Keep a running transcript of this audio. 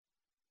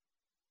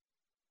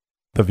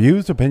The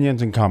views,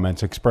 opinions, and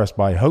comments expressed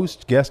by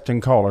hosts, guests,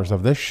 and callers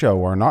of this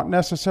show are not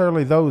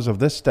necessarily those of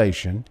this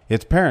station,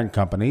 its parent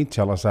company,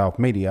 Telesouth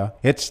Media,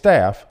 its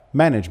staff,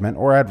 management,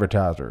 or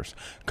advertisers.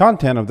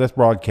 Content of this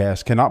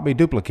broadcast cannot be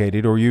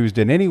duplicated or used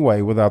in any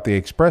way without the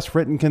express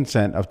written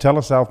consent of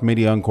Telesouth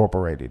Media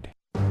Incorporated.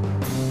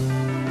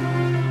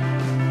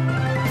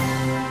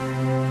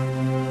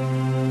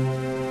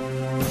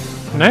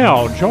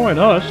 Now join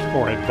us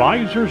for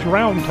Advisors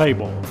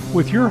Roundtable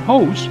with your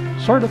hosts,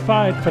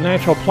 certified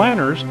financial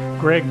planners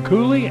Greg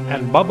Cooley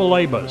and Bubba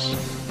Labus.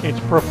 It's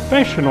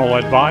professional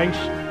advice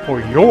for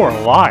your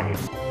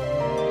life.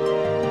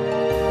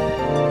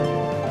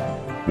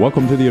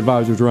 Welcome to the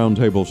Advisors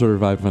Roundtable,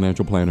 certified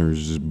financial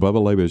planners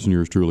Bubba Labus and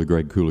yours truly,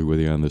 Greg Cooley, with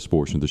you on this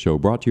portion of the show.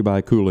 Brought to you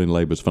by Cooley and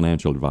Labus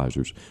Financial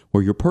Advisors,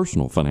 where your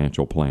personal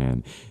financial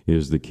plan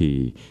is the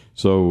key.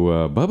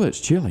 So, Bubba, it's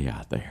chilly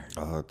out there.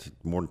 It's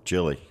more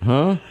chilly.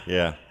 Huh?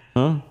 Yeah.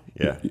 Huh?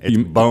 Yeah. It's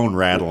bone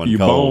rattling you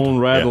cold. Bone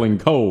rattling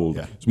cold.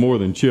 Yeah. It's more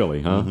than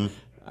chilly, huh? Mm-hmm.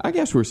 I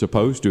guess we're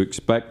supposed to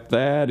expect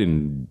that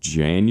in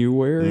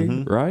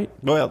January, right?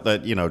 Well,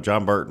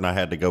 John Burt and I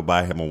had to go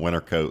buy him a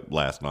winter coat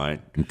last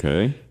night.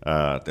 Okay.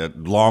 That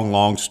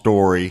long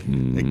story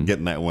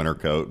getting that winter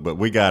coat, but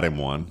we got him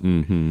one.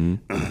 Mm-hmm.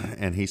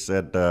 And he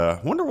said,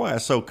 wonder why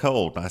it's so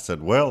cold. And I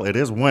said, well, it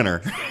is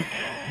winter.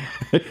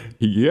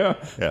 Yeah,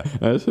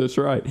 that's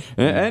right.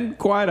 And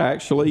quite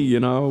actually,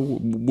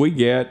 we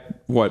get,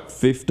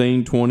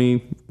 15,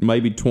 20,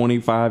 maybe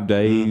 25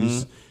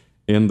 days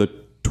in the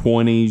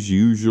 20s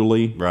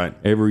usually. Right.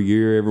 Every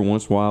year, every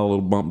once in a while, a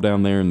little bump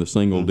down there in the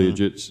single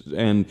digits.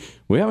 And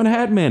we haven't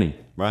had many.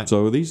 Right.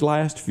 So these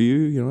last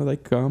few, they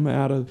come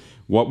out of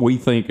what we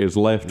think is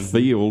left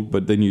field,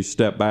 but then you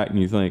step back and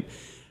you think,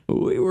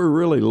 we were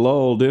really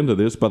lulled into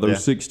this by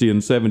those 60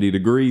 and 70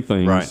 degree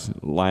things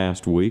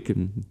last week,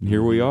 and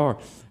here we are.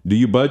 Do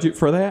you budget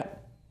for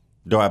that?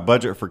 Do I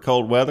budget for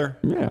cold weather?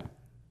 Yeah.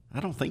 I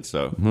don't think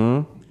so.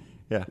 Huh?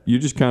 Yeah. You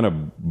just kind of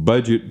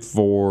budget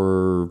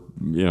for,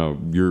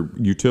 your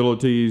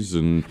utilities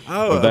and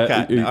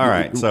okay. All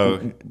right.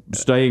 So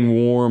staying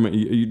warm.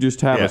 You just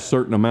have a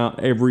certain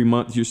amount every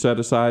month you set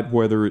aside,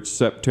 whether it's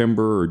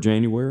September or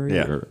January.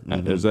 Yeah. Or,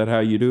 is that how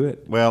you do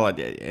it? Well,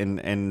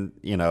 and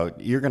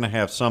you're going to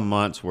have some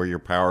months where your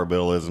power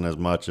bill isn't as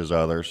much as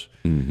others.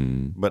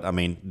 Mm-hmm. But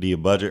do you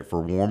budget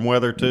for warm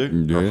weather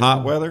too, or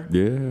hot weather?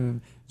 Yeah.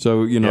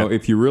 So,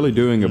 if you're really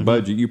doing a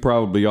budget, you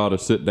probably ought to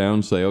sit down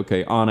and say,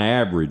 okay, on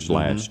average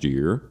last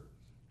year,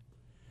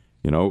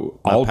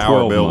 all power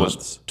 12 bill months.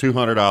 was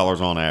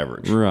 $200 on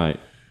average. Right.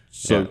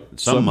 So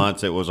some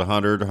months it was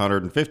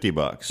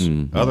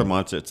 $150. Other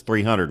months it's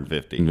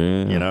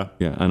 $350.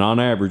 Yeah. And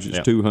on average it's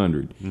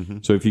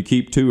 $200. So if you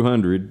keep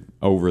 $200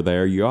 over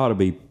there, you ought to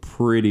be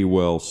pretty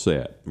well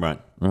set.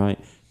 Right. Right.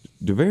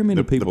 Do very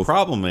many people? The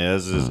problem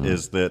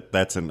is that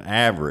that's an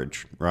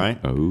average, right?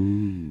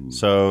 Oh.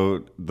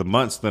 So the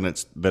months that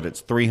it's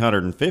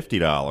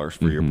 $350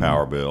 for your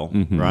power bill,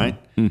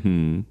 right?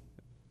 Mm-hmm.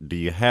 Do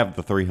you have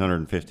the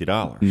 $350?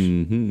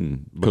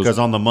 Mm-hmm. Because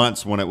on the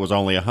months when it was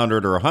only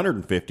 $100 or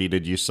 $150,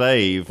 did you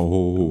save the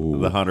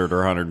 $100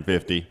 or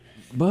 $150?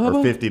 Bubba,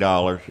 or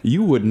 $50.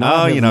 You would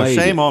not have made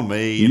shame it. on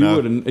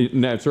me.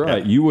 That's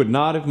right. Yeah. You would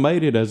not have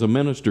made it as a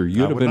minister.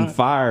 You'd have been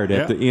fired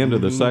at the end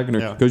of the second,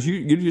 because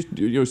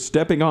you're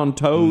stepping on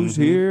toes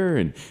here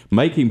and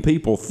making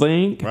people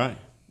think. Right.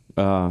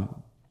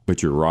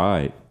 But you're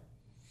right.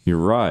 You're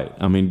right.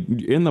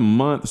 In the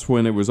months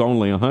when it was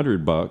only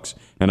 $100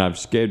 and I've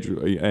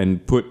scheduled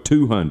and put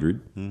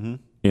 $200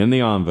 in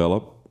the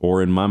envelope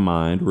or in my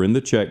mind or in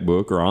the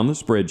checkbook or on the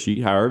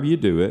spreadsheet, however you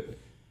do it,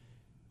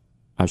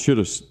 I should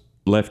have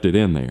left it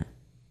in there.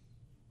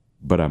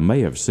 But I may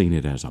have seen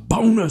it as a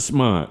bonus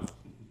month.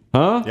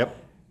 Huh? Yep.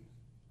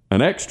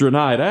 An extra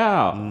night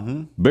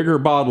out, bigger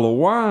bottle of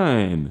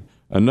wine,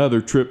 another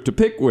trip to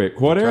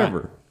Pickwick, whatever.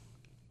 Right.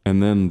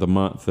 And then the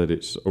month that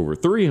it's over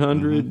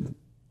 300,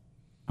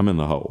 I'm in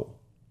the hole.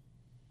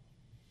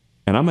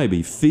 And I may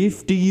be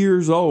 50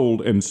 years old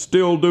and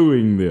still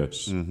doing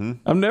this.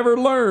 I've never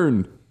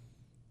learned.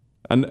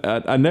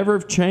 I never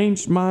have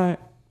changed my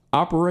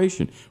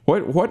operation.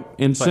 What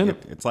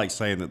incentive? It's like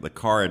saying that the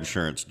car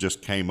insurance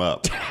just came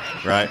up,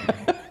 right?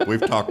 We've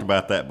talked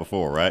about that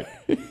before, right?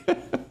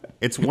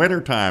 It's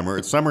wintertime or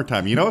it's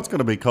summertime. It's going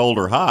to be cold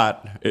or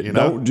hot. It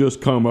don't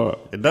just come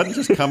up. It doesn't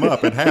just come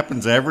up. It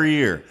happens every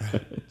year.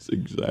 That's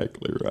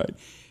exactly right.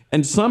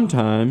 And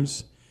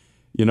sometimes,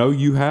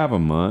 you have a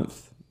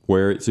month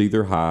where it's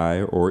either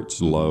high or it's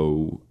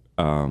low,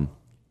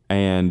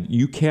 and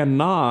you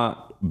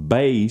cannot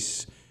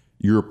base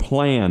your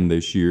plan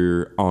this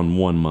year on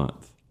 1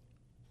 month.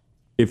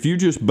 If you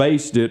just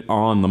based it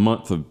on the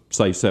month of,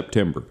 say,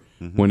 September,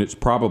 when it's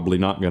probably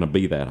not going to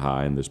be that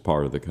high in this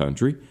part of the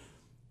country,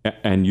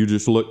 and you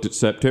just looked at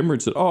September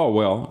and said, oh,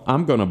 well,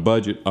 I'm going to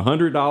budget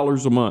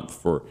 $100 a month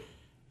for,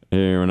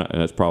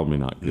 that's probably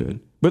not good.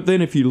 But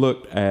then if you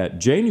looked at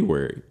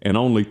January and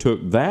only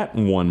took that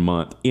 1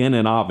 month in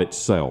and of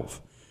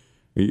itself,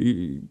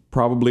 you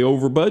probably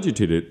over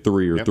budgeted at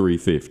 $300 or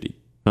 $350,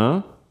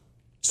 huh?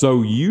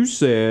 So you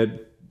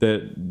said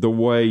that the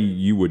way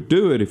you would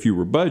do it if you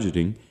were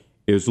budgeting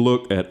is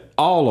look at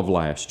all of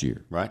last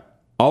year. Right.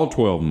 All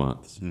 12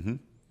 months. Mm-hmm.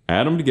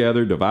 Add them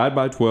together, divide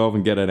by 12,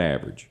 and get an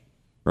average.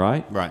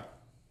 Right? Right.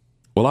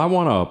 Well, I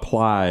want to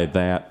apply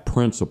that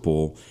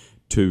principle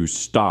to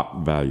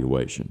stock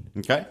valuation.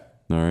 Okay.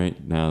 All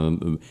right. Now,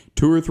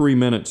 2 or 3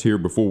 minutes here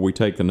before we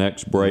take the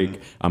next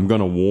break, I'm going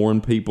to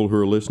warn people who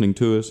are listening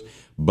to us.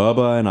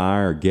 Bubba and I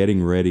are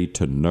getting ready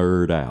to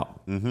nerd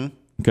out. Mm-hmm.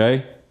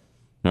 Okay?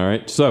 All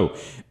right. So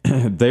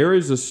there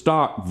is a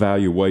stock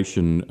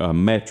valuation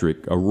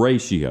metric, a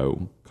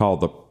ratio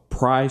called the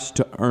price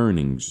to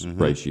earnings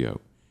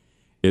ratio.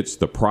 It's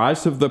the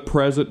price of the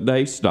present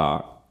day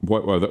stock,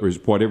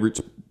 whatever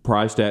it's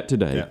priced at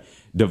today,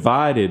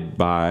 divided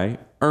by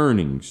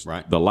earnings.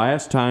 Right. The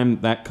last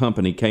time that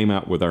company came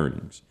out with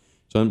earnings.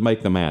 So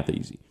make the math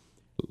easy.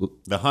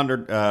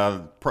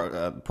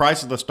 The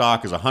price of the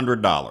stock is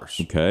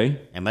 $100.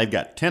 Okay. And they've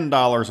got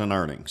 $10 in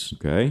earnings.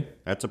 Okay.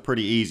 That's a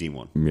pretty easy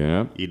one.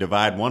 Yeah. You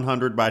divide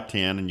 100 by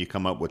 10 and you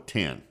come up with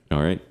 10.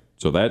 All right.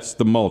 So that's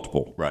the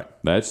multiple. Right.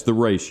 That's the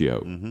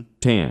ratio.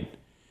 10.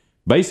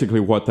 Basically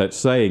what that's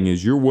saying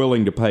is you're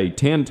willing to pay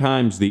 10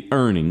 times the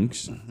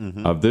earnings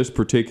of this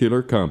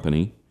particular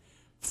company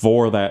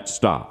for that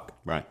stock.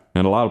 Right.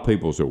 And a lot of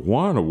people say,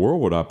 why in the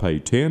world would I pay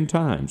 10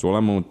 times? Well,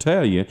 I'm going to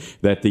tell you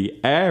that the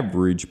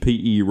average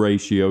PE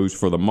ratios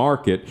for the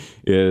market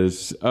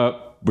is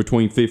up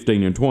between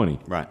 15 and 20.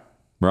 Right.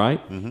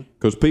 Right?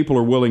 Because people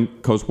are willing,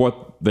 because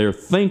what they're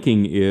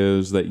thinking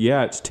is that,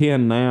 yeah, it's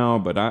 10 now,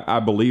 but I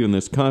believe in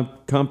this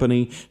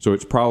company, so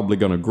it's probably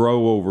going to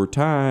grow over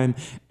time,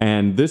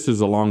 and this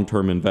is a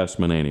long-term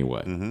investment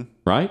anyway.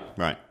 Right?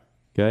 Right.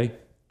 Okay?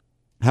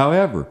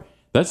 However,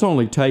 that's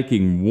only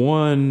taking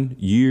 1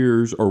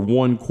 year's or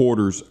 1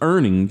 quarter's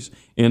earnings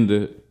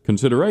into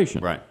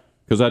consideration. Right.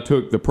 Because I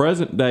took the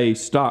present day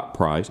stock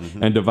price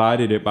and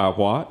divided it by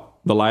what?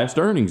 The last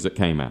earnings that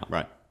came out.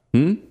 Right.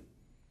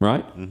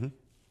 Right?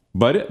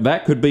 But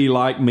that could be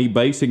like me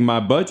basing my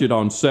budget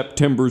on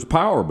September's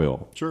power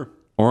bill. Sure.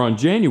 Or on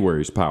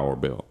January's power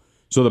bill.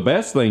 So the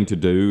best thing to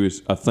do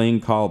is a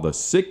thing called the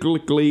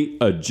cyclically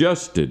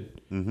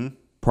adjusted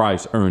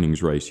price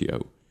earnings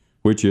ratio,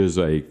 which is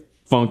a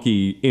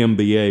funky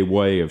MBA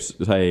way of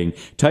saying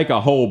take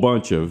a whole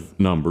bunch of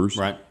numbers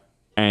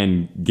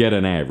and get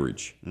an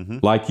average,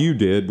 like you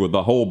did with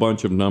a whole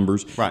bunch of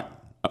numbers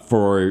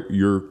for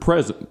your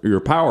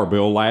power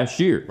bill last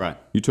year. Right.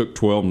 You took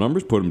 12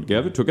 numbers, put them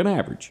together, took an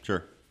average.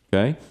 Sure.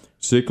 Okay.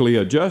 Cyclically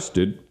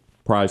adjusted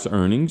price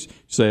earnings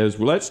says,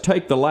 well, let's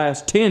take the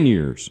last 10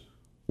 years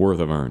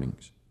worth of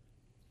earnings.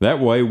 That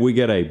way we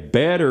get a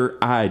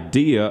better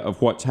idea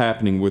of what's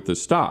happening with the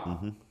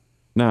stock.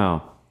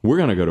 Now, we're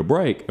going to go to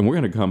break, and we're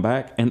going to come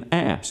back and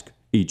ask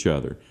each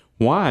other,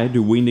 why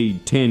do we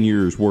need 10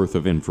 years worth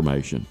of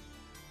information?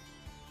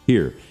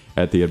 Here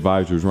at the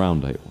Advisors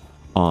Roundtable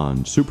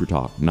on Super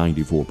Talk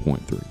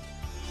 94.3.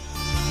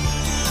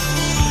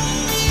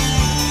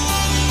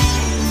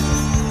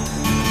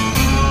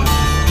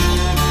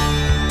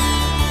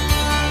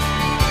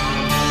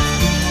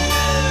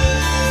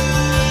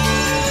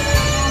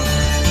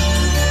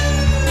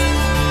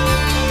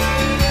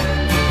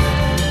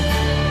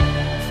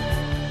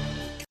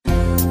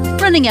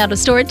 Running out of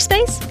storage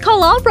space?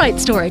 Call Albright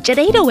Storage at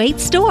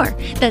 808-STORE.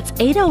 That's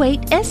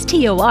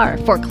 808-STOR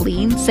for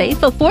clean, safe,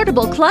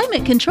 affordable,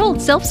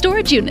 climate-controlled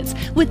self-storage units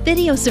with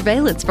video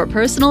surveillance for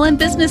personal and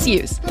business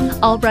use.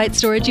 Albright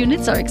Storage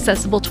units are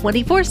accessible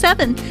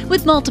 24/7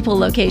 with multiple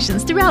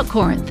locations throughout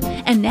Corinth.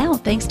 And now,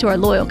 thanks to our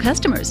loyal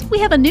customers, we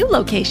have a new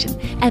location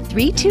at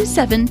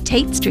 327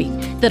 Tate Street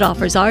that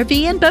offers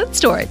RV and boat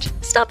storage.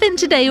 Stop in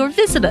today or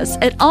visit us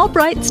at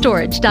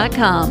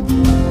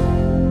albrightstorage.com.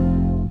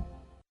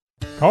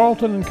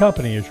 Carlton &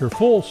 Company is your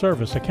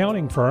full-service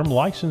accounting firm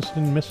licensed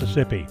in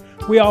Mississippi.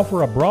 We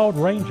offer a broad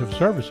range of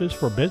services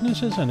for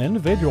businesses and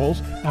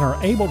individuals and are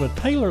able to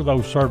tailor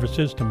those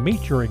services to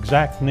meet your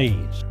exact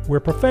needs.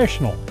 We're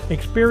professional,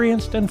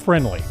 experienced, and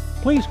friendly.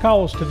 Please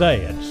call us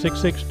today at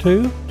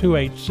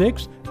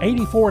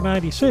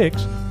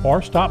 662-286-8496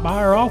 or stop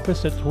by our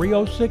office at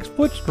 306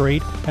 Foot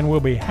Street and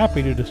we'll be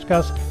happy to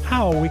discuss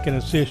how we can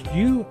assist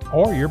you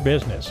or your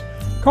business.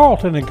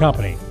 Carlton &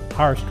 Company,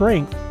 our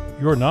strength,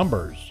 your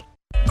numbers.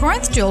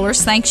 Corinth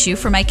Jewelers thanks you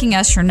for making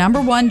us your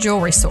 #1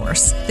 jewelry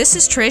source. This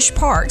is Trish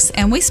Parks,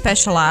 and we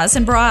specialize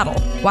in bridal.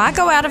 Why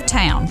go out of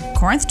town?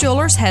 Corinth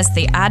Jewelers has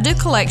the I Do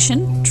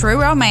Collection,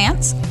 True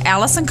Romance,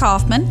 Allison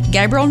Kaufman,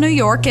 Gabriel New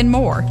York, and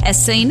more,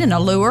 as seen in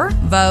Allure,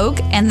 Vogue,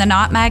 and the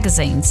Knot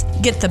magazines.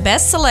 Get the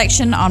best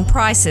selection on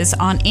prices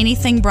on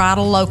anything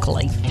bridal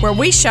locally, where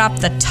we shop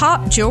the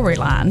top jewelry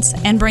lines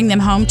and bring them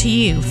home to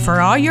you.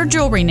 For all your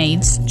jewelry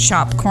needs,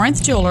 shop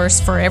Corinth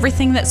Jewelers for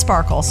everything that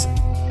sparkles.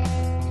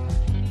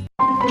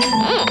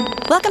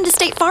 Welcome to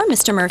State Farm,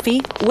 Mr.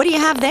 Murphy. What do you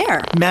have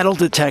there? Metal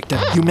detector.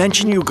 You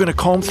mentioned you were going to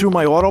comb through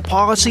my auto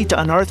policy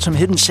to unearth some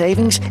hidden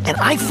savings, and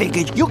I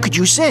figured you could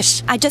use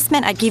this. I just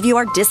meant I'd give you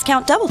our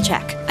discount double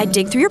check. I'd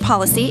dig through your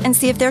policy and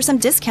see if there's some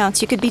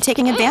discounts you could be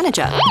taking advantage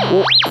of.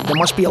 Well, there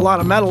must be a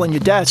lot of metal in your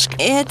desk.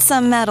 It's a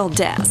metal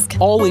desk.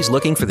 Always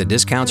looking for the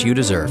discounts you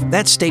deserve.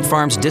 That's State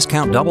Farm's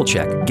Discount Double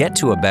Check. Get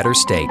to a better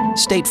state.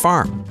 State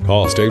Farm.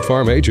 Call State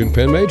Farm agent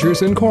Penn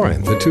Majors in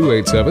Corinth at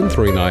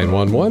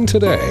 287-3911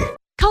 today.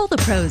 Call the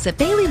pros at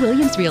Bailey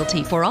Williams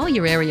Realty for all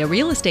your area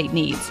real estate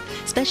needs.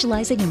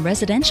 Specializing in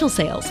residential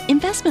sales,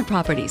 investment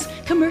properties,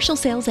 commercial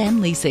sales,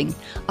 and leasing.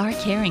 Our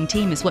caring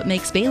team is what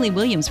makes Bailey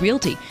Williams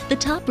Realty the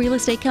top real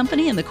estate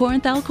company in the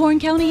Corinth-Alcorn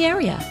County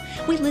area.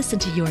 We listen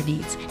to your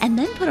needs and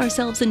then put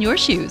ourselves in your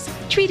shoes,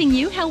 treating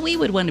you how we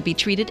would want to be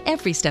treated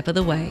every step of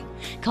the way.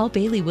 Call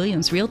Bailey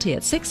Williams Realty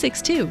at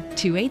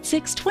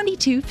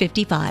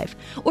 662-286-2255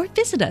 or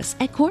visit us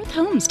at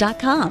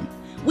corinthhomes.com.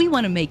 We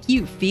want to make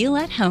you feel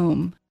at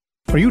home.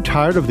 Are you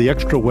tired of the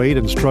extra weight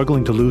and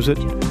struggling to lose it?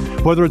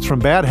 Whether it's from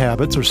bad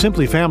habits or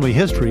simply family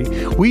history,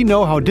 we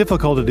know how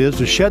difficult it is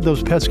to shed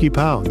those pesky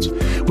pounds.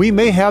 We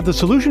may have the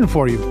solution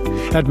for you.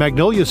 At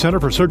Magnolia Center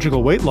for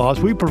Surgical Weight Loss,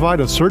 we provide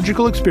a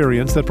surgical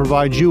experience that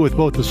provides you with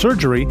both the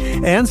surgery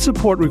and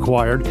support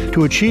required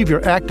to achieve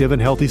your active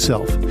and healthy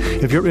self.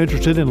 If you're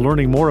interested in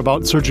learning more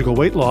about surgical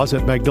weight loss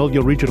at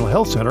Magnolia Regional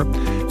Health Center,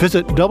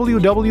 visit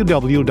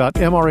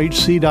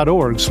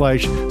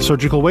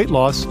www.mrhc.org/surgical weight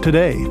loss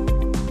today.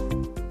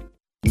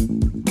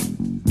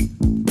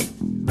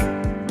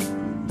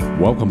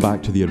 Welcome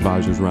back to the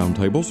Advisors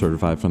Roundtable.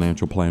 Certified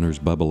financial planners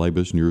Bubba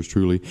Labus and yours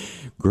truly,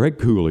 Greg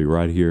Cooley,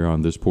 right here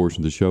on this portion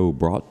of the show,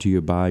 brought to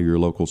you by your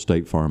local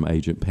State Farm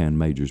agent, Penn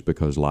Majors,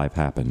 because life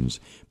happens.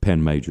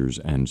 Penn Majors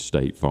and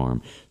State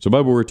Farm. So,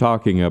 Bubba, we're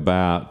talking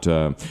about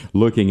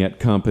looking at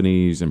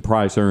companies and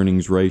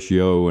price-earnings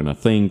ratio and a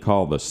thing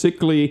called the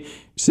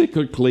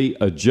cyclically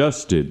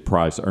adjusted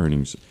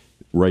price-earnings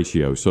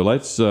ratio. So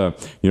let's,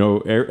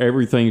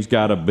 everything's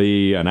got to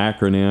be an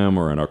acronym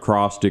or an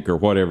acrostic or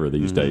whatever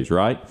these days,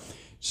 right?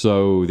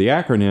 So the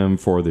acronym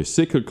for the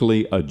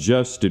cyclically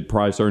adjusted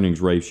price-earnings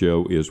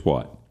ratio is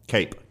what?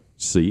 CAPE.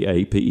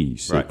 C-A-P-E,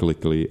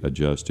 cyclically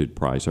adjusted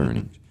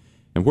price-earnings.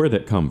 And where'd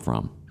that come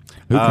from?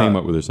 Who came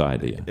up with this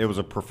idea? It was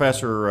a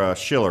Professor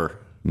Schiller,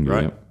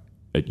 right? Yep.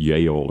 At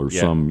Yale or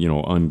some,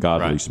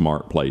 ungodly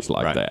smart place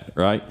like that,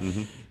 right?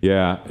 Mm-hmm.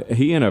 Yeah,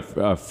 he and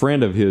a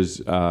friend of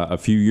his a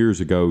few years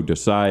ago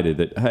decided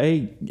that,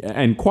 hey,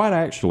 and quite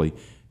actually,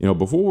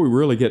 before we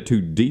really get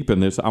too deep in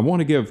this, I want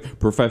to give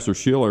Professor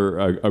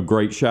Schiller a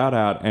great shout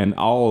out and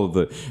all of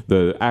the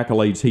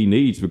accolades he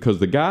needs, because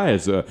the guy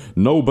is a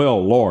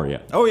Nobel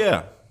laureate. Oh,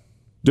 yeah.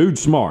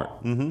 Dude's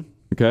smart. Mm-hmm.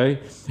 Okay?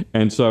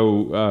 And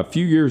so a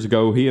few years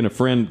ago, he and a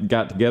friend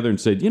got together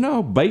and said,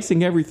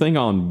 basing everything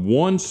on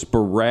one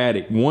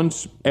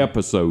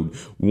episode,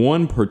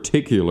 one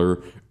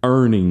particular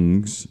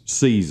earnings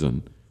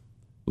season,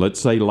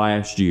 let's say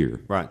last year.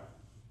 Right.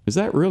 Is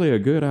that really a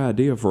good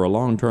idea for a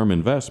long-term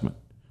investment?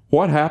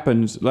 What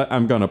happens,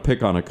 I'm going to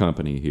pick on a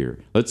company here.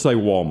 Let's say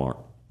Walmart.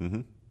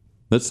 Mm-hmm.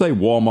 Let's say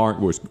Walmart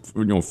was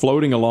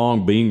floating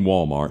along being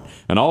Walmart,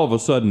 and all of a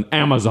sudden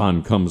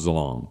Amazon comes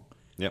along.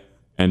 Yep.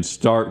 And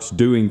starts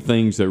doing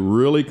things that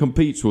really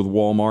competes with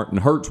Walmart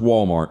and hurts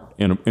Walmart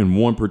in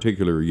one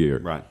particular year.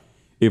 Right.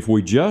 If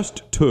we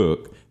just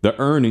took the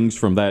earnings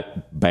from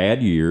that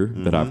bad year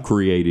that I've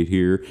created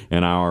here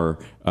in our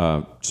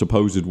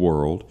supposed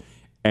world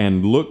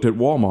and looked at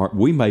Walmart,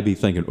 we may be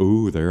thinking,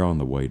 ooh, they're on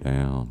the way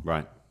down.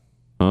 Right.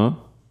 Huh?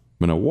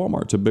 But now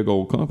Walmart's a big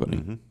old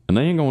company, and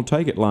they ain't going to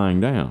take it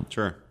lying down.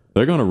 Sure.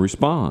 They're going to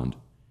respond.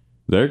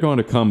 They're going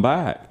to come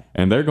back,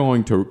 and they're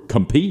going to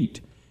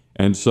compete.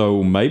 And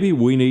so maybe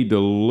we need to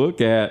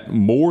look at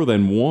more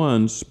than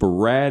one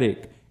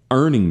sporadic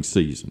earnings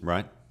season.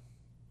 Right.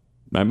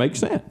 That makes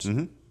sense.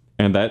 Mm-hmm.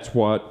 And that's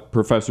what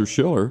Professor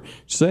Schiller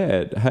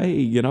said.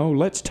 Hey,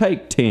 let's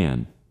take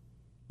 10.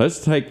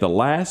 Let's take the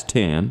last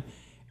 10,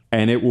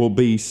 and it will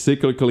be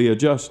cyclically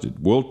adjusted.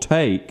 We'll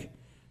take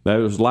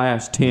those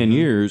last 10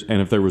 years,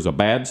 and if there was a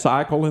bad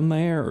cycle in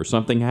there or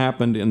something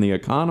happened in the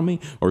economy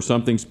or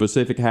something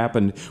specific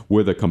happened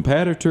with a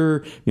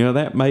competitor,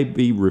 that may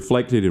be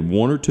reflected in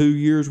 1 or 2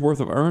 years' worth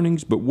of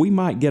earnings, but we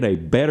might get a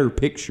better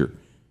picture.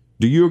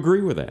 Do you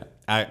agree with that?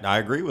 I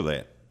agree with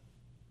that.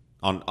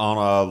 On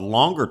a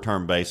longer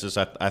term basis,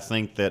 I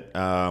think that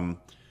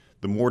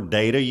the more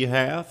data you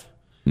have,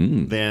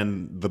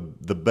 then the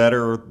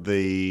better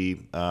the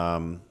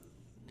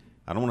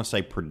I don't want to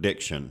say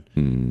prediction,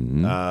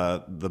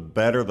 the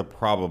better the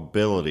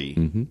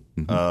probability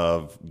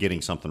of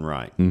getting something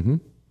right. Mm-hmm.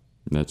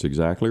 That's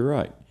exactly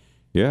right.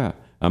 Yeah.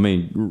 I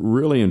mean,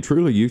 really and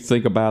truly, you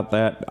think about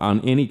that on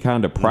any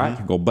kind of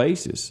practical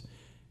basis.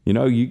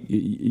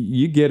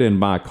 You get in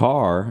my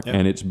car,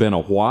 and it's been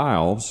a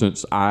while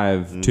since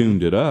I've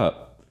tuned it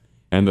up,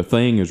 and the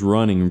thing is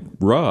running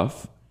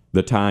rough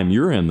the time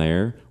you're in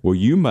there. Well,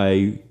 you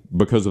may,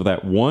 because of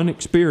that one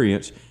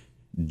experience,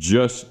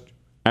 just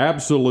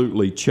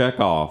absolutely check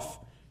off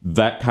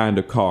that kind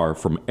of car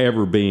from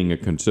ever being a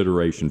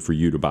consideration for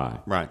you to buy.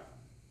 Right.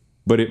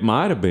 but it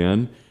might have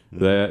been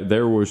that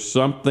there was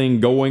something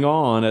going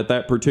on at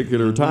that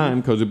particular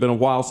time because it'd been a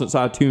while since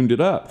I tuned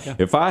it up. Yeah.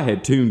 If I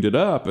had tuned it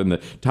up and the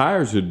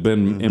tires had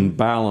been in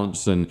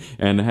balance and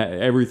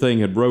everything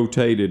had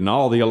rotated and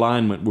all the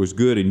alignment was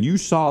good, and you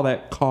saw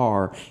that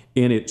car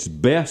in its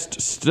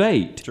best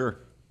state, sure,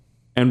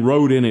 and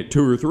rode in it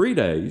 2 or 3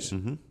 days,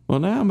 well,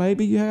 now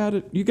maybe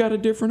you got a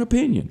different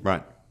opinion,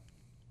 right?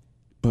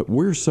 But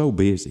we're so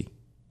busy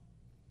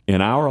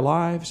in our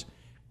lives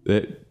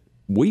that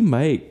we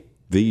make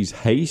these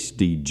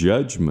hasty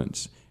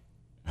judgments,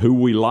 who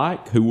we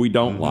like, who we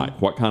don't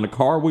like, what kind of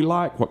car we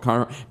like, what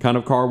kind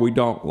of car we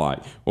don't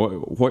like,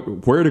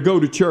 where to go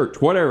to church,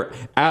 whatever,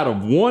 out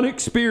of one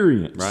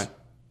experience, right?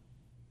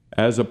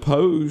 As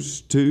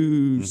opposed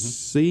to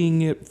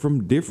seeing it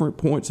from different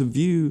points of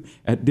view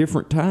at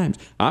different times.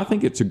 I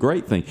think it's a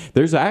great thing.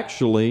 There's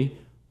actually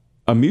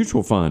a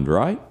mutual fund,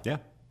 right? Yeah.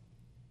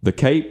 The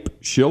Cape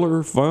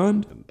Schiller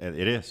Fund.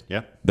 It is,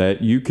 yeah.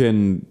 That you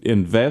can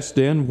invest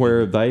in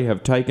where they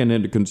have taken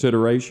into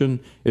consideration.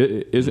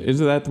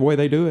 Isn't that the way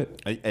they do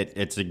it?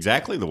 It's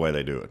exactly the way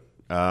they do it.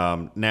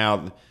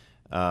 Now,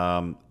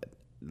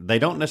 they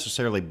don't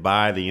necessarily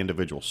buy the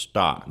individual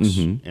stocks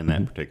in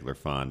that particular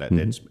fund.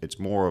 It's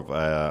more of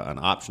an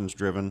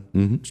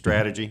options-driven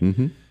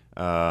strategy.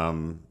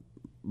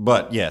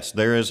 But yes,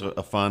 there is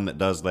a fund that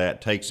does that,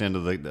 takes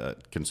into the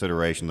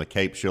consideration the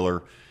Cape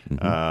Schiller,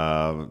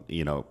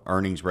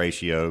 earnings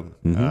ratio,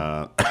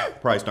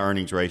 price to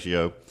earnings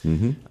ratio,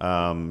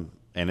 and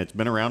it's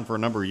been around for a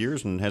number of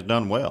years and has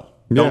done well.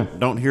 Yeah.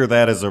 Don't hear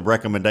that as a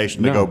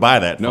recommendation to go buy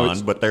that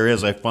fund, but there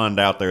is a fund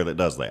out there that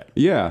does that.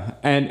 Yeah,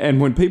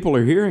 and when people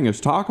are hearing us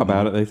talk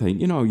about it, they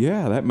think,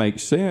 that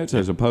makes sense,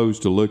 as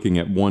opposed to looking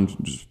at one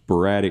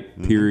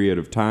sporadic period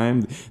of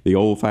time, the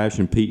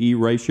old-fashioned PE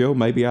ratio.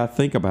 Maybe I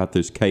think about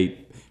this Cape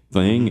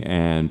thing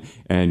and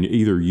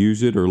either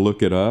use it or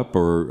look it up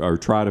or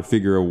try to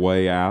figure a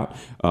way out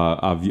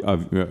of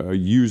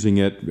using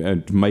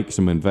it to make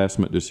some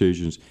investment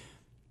decisions.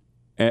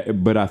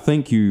 But I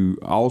think you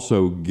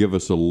also give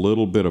us a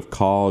little bit of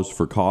cause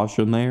for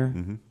caution there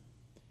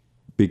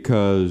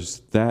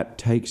because that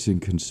takes in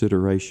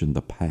consideration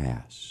the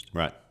past.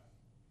 Right.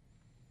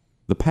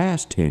 The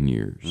past 10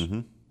 years.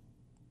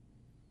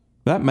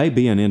 That may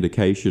be an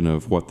indication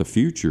of what the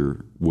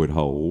future would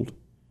hold.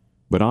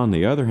 But on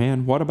the other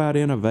hand, what about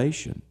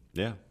innovation?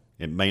 Yeah.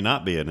 It may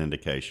not be an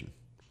indication.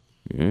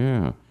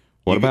 Yeah.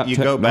 What about you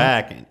go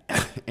back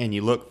and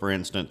you look, for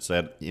instance,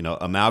 at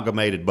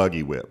amalgamated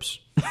buggy whips.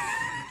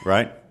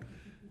 Right?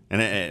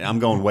 And I'm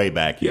going way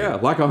back here. Yeah,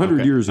 like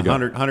 100 years ago.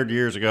 100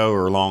 years ago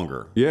or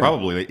longer. Yeah.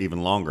 Probably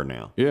even longer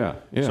now. Yeah.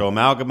 So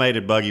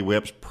amalgamated buggy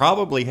whips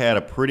probably had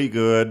a pretty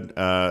good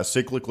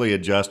cyclically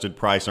adjusted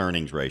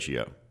price-earnings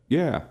ratio.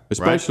 Yeah,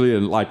 especially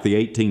in like the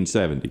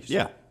 1870s.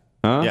 Yeah.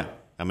 Huh? Yeah.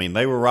 I mean,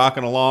 they were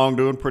rocking along,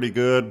 doing pretty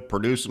good,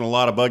 producing a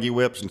lot of buggy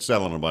whips and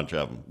selling a bunch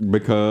of them.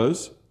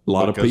 Because a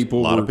lot of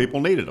people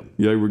needed them.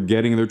 They were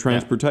getting their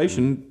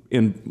transportation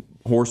in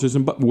horses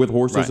and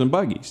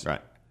buggies.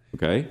 Right.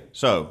 Okay.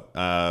 So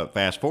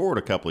fast forward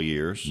a couple of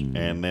years,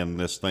 and then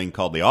this thing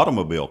called the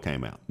automobile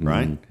came out,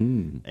 right?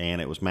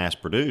 And it was mass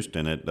produced,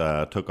 and it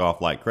took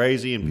off like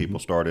crazy, and people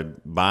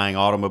started buying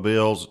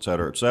automobiles, et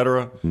cetera, et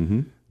cetera.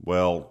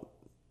 Well,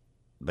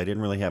 they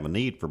didn't really have a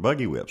need for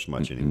buggy whips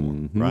much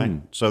anymore,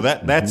 right? So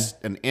that's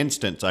an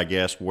instance, I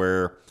guess,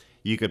 where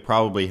you could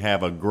probably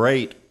have a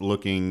great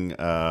looking,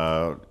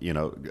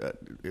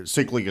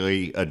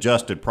 cyclically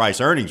adjusted price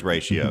earnings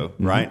ratio,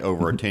 right,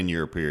 over a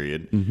 10-year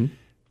period.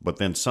 But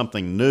then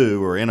something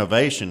new or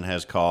innovation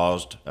has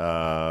caused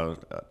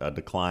a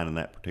decline in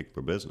that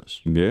particular business.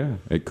 Yeah,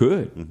 it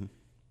could.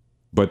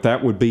 But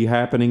that would be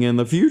happening in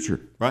the future.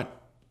 Right.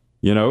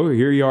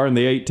 Here you are in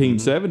the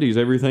 1870s.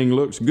 Everything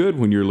looks good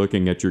when you're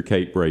looking at your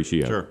Cape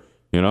ratio. Sure.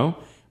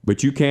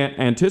 But you can't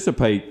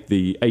anticipate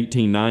the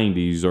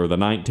 1890s or the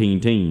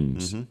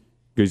 19-teens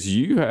because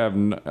you have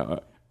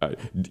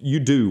you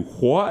do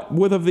what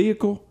with a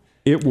vehicle?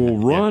 It will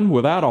run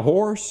without a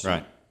horse.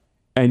 Right.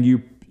 And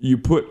you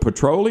put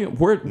petroleum.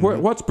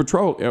 What's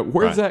petroleum?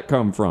 Where does that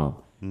come from?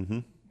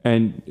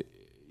 And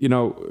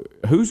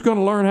who's going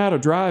to learn how to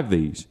drive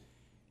these?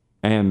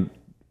 And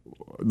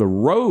the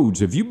roads.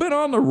 Have you been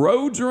on the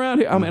roads around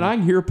here? I mean, I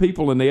can hear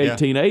people in the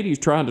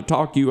 1880s trying to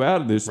talk you out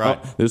of this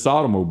this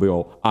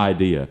automobile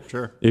idea.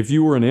 Sure. If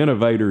you were an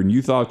innovator and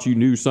you thought you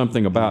knew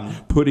something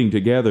about putting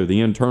together the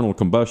internal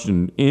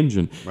combustion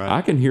engine,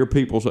 I can hear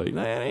people say,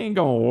 "Nah, it ain't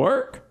gonna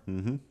work."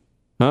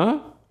 Huh?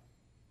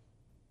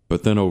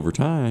 But then over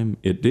time,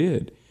 it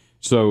did.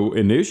 So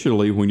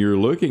initially, when you're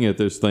looking at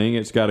this thing,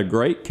 it's got a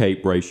great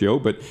Cape ratio,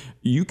 but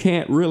you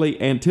can't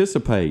really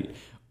anticipate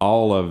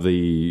all of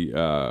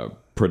the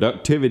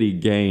productivity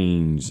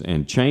gains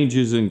and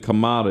changes in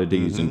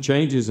commodities and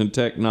changes in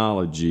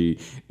technology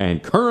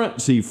and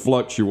currency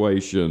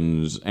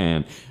fluctuations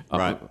and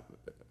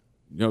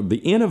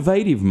the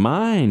innovative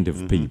mind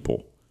of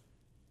people.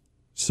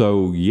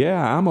 So,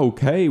 yeah, I'm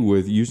okay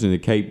with using the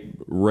Cape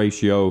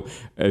ratio,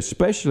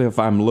 especially if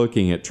I'm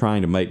looking at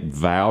trying to make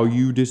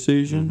value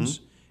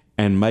decisions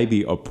and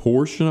maybe a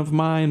portion of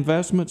my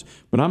investments,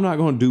 but I'm not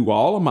going to do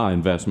all of my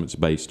investments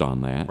based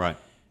on that. Right.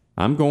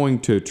 I'm going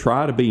to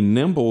try to be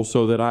nimble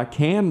so that I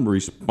can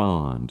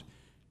respond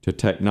to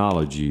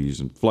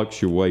technologies and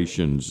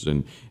fluctuations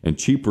and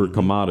cheaper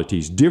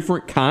commodities,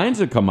 different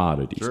kinds of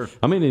commodities. Sure.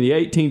 I mean, in the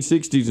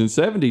 1860s and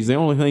 70s, the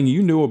only thing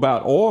you knew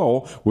about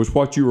oil was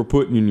what you were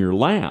putting in your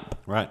lamp.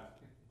 Right.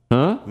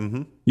 Huh?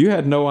 Mm-hmm. You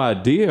had no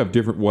idea of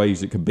different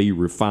ways it could be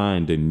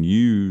refined and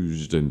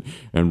used, and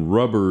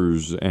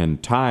rubbers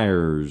and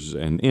tires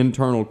and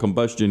internal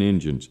combustion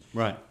engines.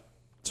 Right.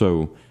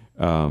 So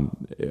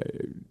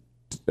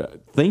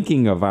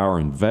thinking of our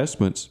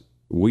investments,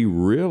 we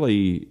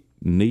really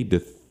need to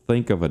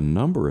think of a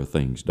number of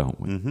things,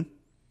 don't we? Mm-hmm.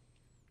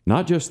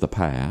 Not just the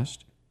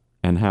past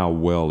and how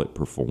well it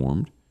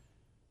performed,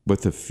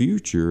 but the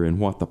future and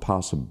what the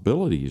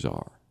possibilities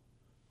are.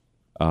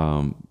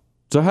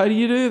 So how do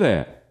you do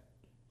that?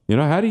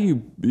 How do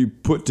you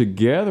put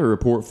together a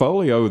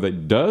portfolio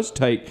that does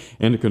take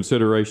into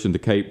consideration the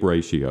CAPE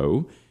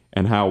ratio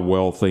and how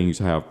well things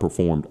have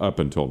performed up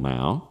until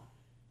now,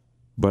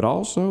 but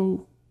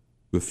also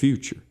the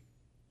future?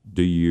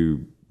 Do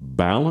you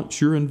balance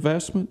your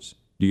investments?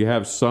 Do you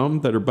have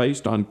some that are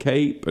based on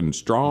CAPE and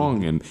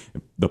strong and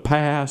the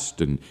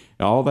past and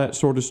all that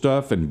sort of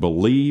stuff and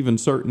believe in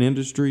certain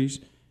industries,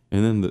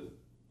 and then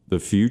the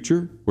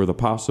future where the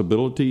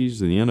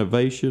possibilities and the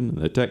innovation and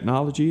the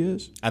technology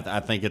is? I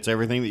think it's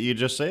everything that you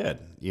just said.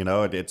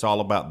 It's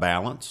all about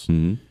balance.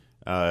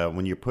 Mm-hmm.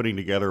 When you're putting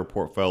together a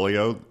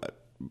portfolio,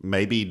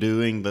 maybe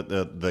doing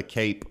the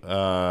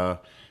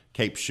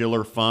Cape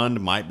Schiller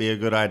Fund might be a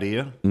good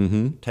idea.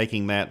 Mm-hmm.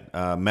 Taking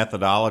that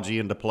methodology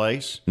into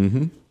place.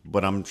 Mm-hmm.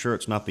 But I'm sure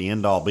it's not the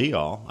end-all,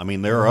 be-all. I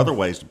mean, there are other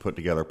ways to put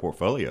together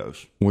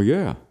portfolios. Well,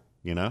 yeah.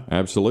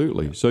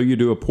 Absolutely. Yeah. So you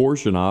do a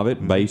portion of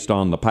it based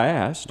on the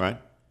past.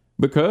 Right.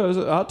 Because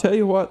I'll tell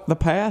you what, the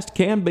past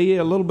can be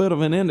a little bit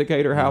of an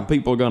indicator how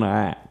people are going to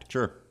act.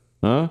 Sure.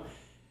 Huh?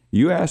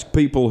 You ask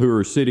people who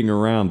are sitting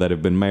around that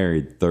have been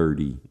married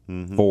 30,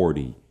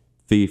 40,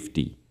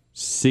 50,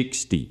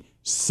 60,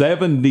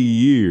 70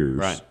 years.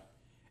 Right.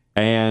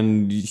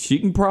 And she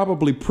can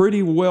probably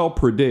pretty well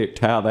predict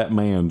how that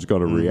man's going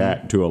to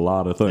react to a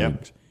lot of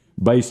things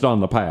based on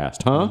the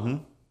past, huh? Mm-hmm.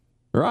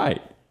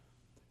 Right.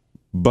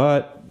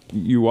 But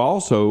you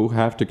also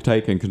have to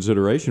take in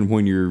consideration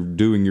when you're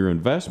doing your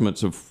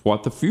investments of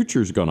what the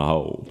future is going to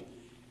hold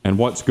and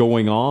what's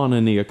going on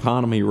in the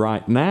economy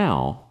right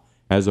now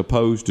as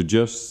opposed to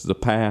just the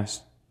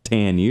past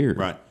 10 years.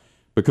 Right.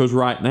 Because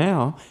right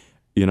now,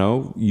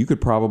 you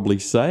could probably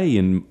say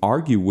and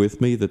argue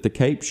with me that the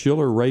Cape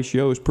Schiller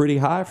ratio is pretty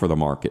high for the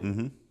market.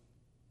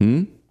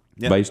 Mm-hmm.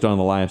 Yeah. Based on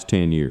the last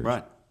 10 years.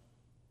 Right.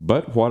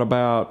 But what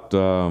about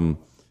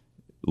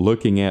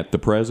looking at the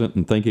present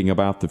and thinking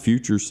about the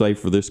future, say,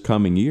 for this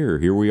coming year?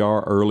 Here we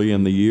are early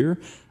in the year.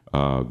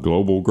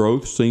 Global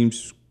growth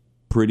seems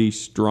pretty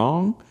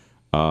strong.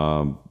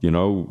 The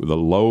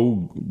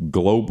low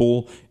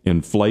global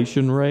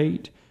inflation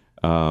rate.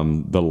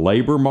 The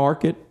labor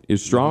market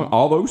is strong.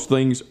 All those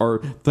things are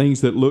things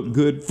that look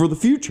good for the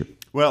future.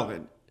 Well,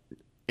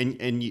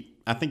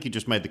 I think you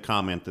just made the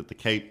comment that the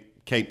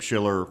Cape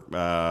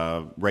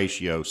Schiller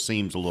ratio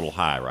seems a little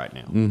high right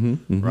now,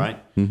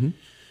 right? Mm-hmm.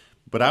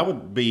 But I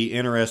would be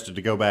interested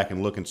to go back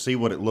and look and see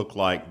what it looked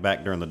like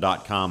back during the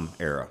 .com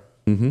era.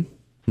 Mm-hmm.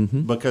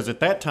 Mm-hmm. Because at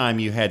that time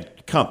you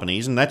had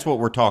companies, and that's what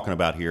we're talking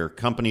about here,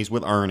 companies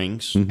with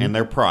earnings and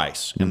their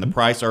price, and the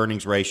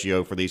price-earnings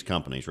ratio for these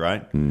companies,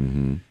 right?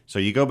 Mm-hmm. So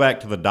you go back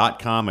to the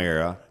 .com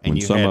era, and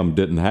when some of them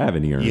didn't have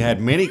any earnings. You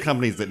had many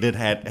companies that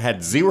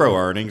had zero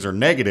earnings or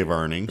negative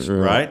earnings,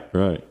 right?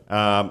 Right.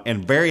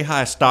 And very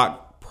high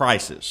stock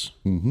prices,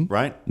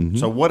 right? Mm-hmm.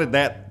 So what did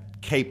that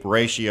CAPE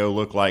ratio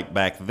look like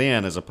back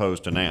then as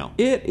opposed to now?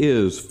 It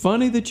is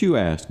funny that you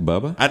asked,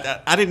 Bubba.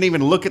 I didn't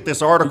even look at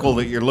this article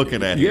that you're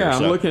looking at here. Yeah,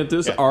 I'm looking at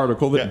this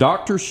article that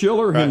Dr.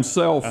 Schiller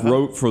himself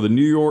wrote for the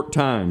New York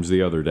Times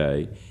the other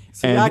day.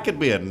 See, I could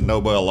be a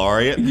Nobel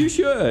laureate. You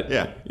should.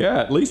 Yeah. Yeah,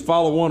 at least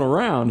follow one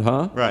around,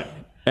 huh? Right.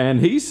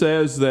 And he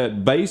says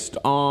that based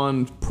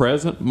on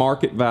present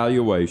market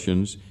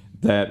valuations,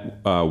 that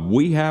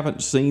we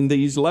haven't seen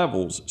these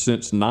levels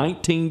since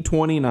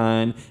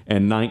 1929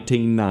 and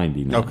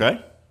 1999.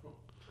 Okay.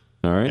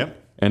 All right.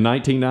 Yep. And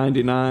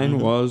 1999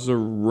 was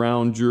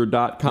around your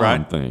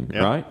 .com thing,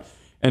 right?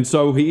 And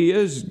so he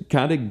is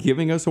kind of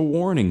giving us a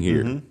warning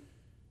here.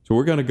 So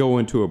we're going to go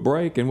into a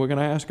break, and we're going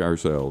to ask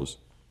ourselves,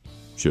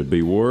 should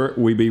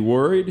we be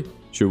worried?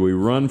 Should we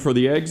run for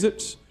the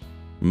exits?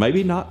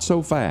 Maybe not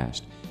so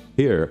fast.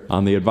 Here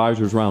on the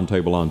Advisors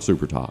Roundtable on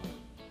Super Talk.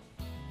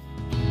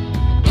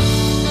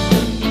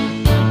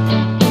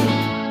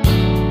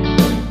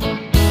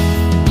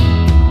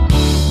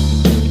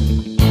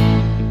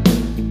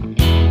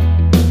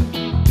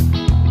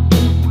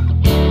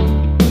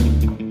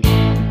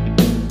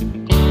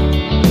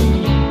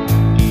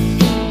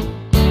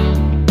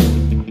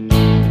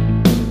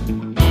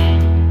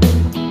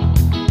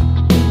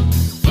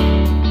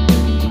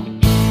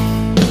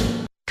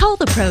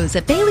 pros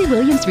at Bailey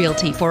Williams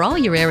Realty for all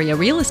your area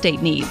real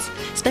estate needs,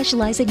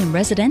 specializing in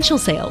residential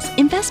sales,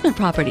 investment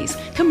properties,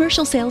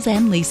 commercial sales,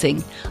 and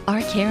leasing.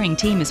 Our caring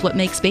team is what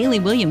makes Bailey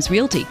Williams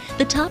Realty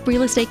the top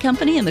real estate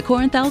company in the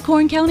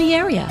Corinth-Alcorn County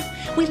area.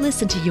 We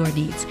listen to your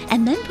needs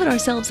and then put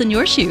ourselves in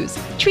your shoes,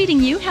 treating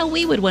you how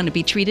we would want to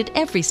be treated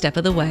every step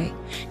of the way.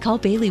 Call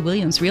Bailey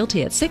Williams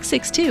Realty at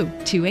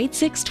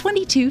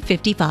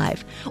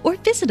 662-286-2255 or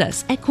visit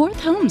us at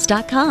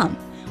corinthhomes.com.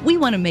 We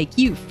want to make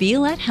you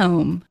feel at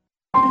home.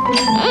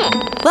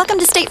 Welcome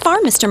to State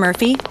Farm, Mr.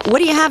 Murphy. What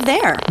do you have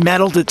there?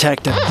 Metal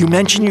detector. You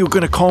mentioned you were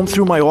going to comb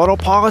through my auto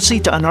policy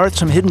to unearth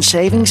some hidden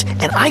savings,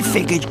 and I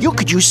figured you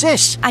could use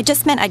this. I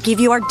just meant I'd give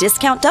you our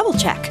discount double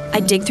check.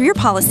 I'd dig through your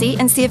policy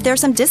and see if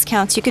there's some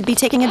discounts you could be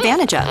taking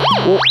advantage of.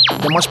 Well,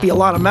 there must be a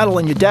lot of metal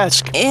in your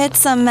desk.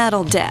 It's a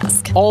metal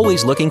desk.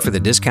 Always looking for the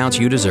discounts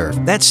you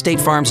deserve. That's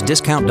State Farm's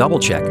Discount Double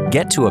Check.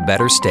 Get to a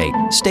better state.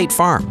 State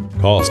Farm.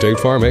 Call State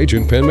Farm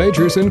agent Penn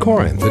Majors in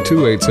Corinth at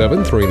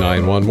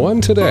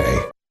 287-3911 today.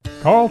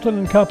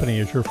 Carlton & Company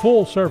is your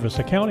full-service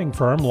accounting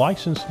firm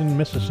licensed in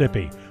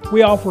Mississippi.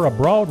 We offer a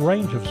broad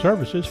range of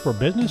services for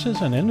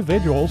businesses and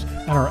individuals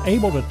and are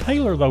able to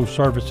tailor those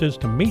services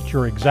to meet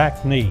your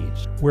exact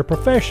needs. We're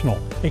professional,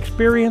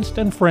 experienced,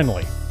 and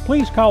friendly.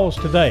 Please call us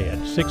today at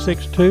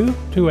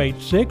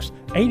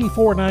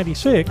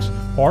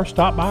 662-286-8496 or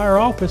stop by our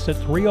office at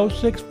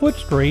 306 Foot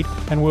Street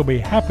and we'll be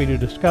happy to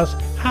discuss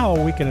how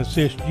we can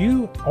assist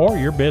you or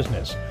your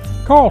business.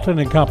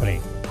 Carlton &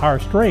 Company, our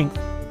strength,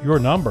 your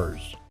numbers.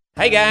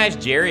 Hey guys,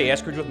 Jerry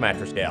Eskridge with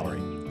Mattress Gallery.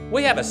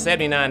 We have a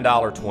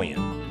 $79 twin,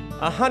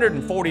 a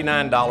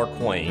 $149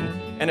 queen,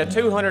 and a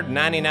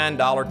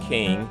 $299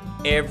 king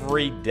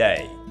every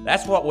day.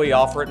 That's what we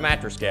offer at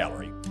Mattress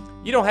Gallery.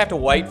 You don't have to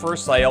wait for a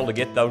sale to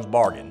get those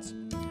bargains.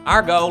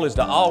 Our goal is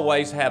to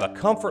always have a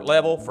comfort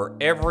level for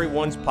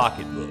everyone's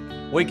pocketbook.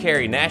 We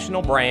carry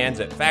national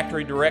brands at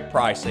factory direct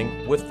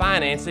pricing with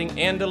financing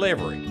and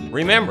delivery.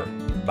 Remember,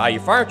 buy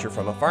your furniture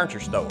from a furniture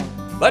store,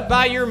 but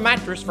buy your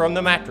mattress from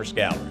the Mattress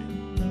Gallery.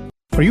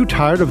 Are you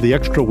tired of the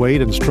extra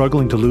weight and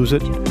struggling to lose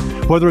it?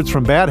 Whether it's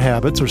from bad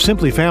habits or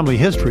simply family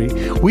history,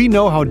 we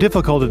know how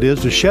difficult it is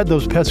to shed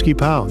those pesky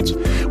pounds.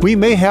 We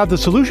may have the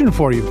solution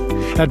for you.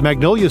 At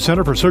Magnolia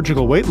Center for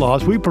Surgical Weight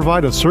Loss, we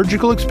provide a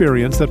surgical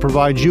experience that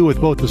provides you with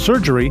both the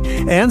surgery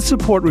and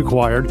support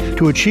required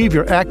to achieve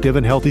your active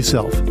and healthy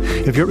self.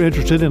 If you're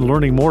interested in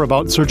learning more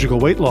about surgical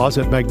weight loss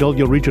at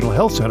Magnolia Regional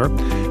Health Center,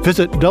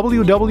 visit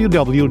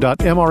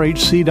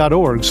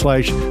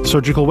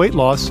www.mrhc.org/surgical weight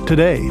loss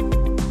today.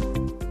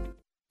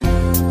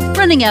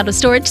 Running out of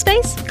storage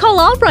space? Call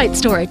Albright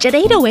Storage at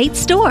 808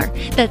 STORE.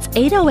 That's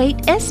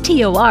 808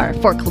 STOR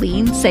for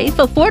clean, safe,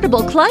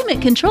 affordable,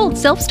 climate-controlled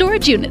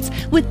self-storage units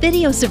with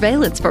video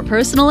surveillance for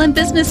personal and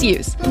business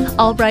use.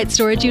 Albright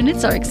Storage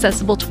units are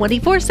accessible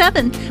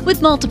 24/7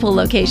 with multiple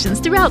locations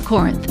throughout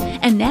Corinth.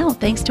 And now,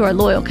 thanks to our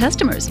loyal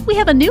customers, we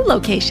have a new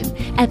location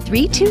at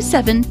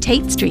 327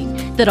 Tate Street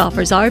that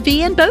offers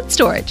RV and boat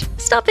storage.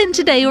 Stop in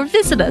today or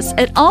visit us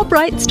at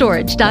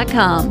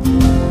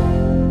albrightstorage.com.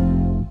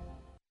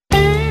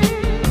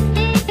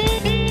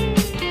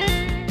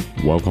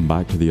 Welcome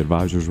back to the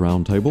Advisors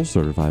Roundtable.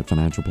 Certified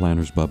Financial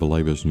Planners Bubba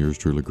Lavis and yours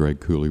truly, Greg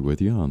Cooley, with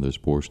you on this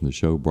portion of the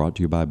show, brought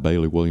to you by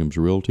Bailey Williams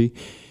Realty.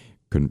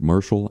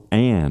 Commercial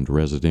and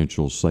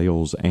residential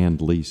sales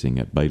and leasing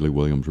at Bailey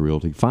Williams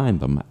Realty.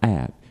 Find them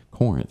at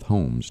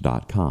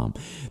corinthhomes.com.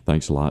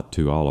 Thanks a lot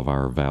to all of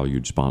our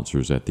valued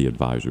sponsors at the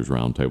Advisors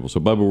Roundtable.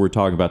 So, Bubba, we're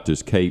talking about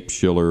this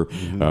Cape-Shiller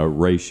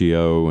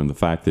ratio and the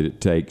fact that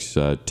it takes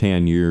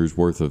 10 years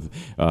worth of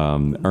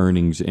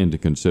earnings into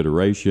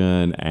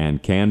consideration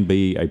and can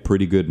be a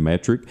pretty good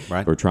metric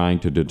for trying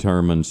to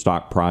determine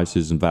stock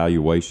prices and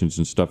valuations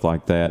and stuff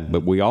like that.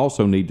 But we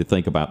also need to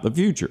think about the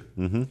future.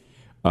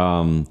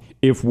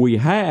 If we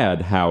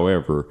had,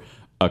 however,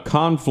 a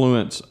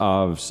confluence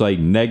of, say,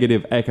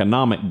 negative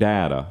economic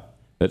data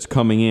that's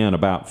coming in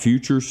about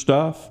future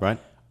stuff,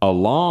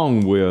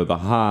 along with a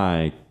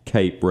high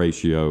CAPE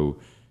ratio,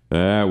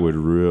 that would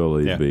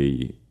really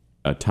be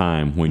a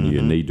time when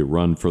you need to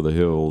run for the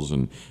hills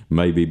and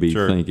maybe be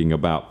thinking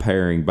about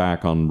paring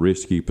back on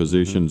risky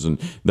positions and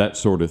that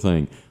sort of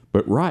thing.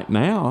 But right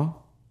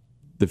now,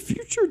 the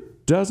future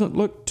doesn't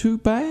look too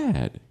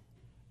bad.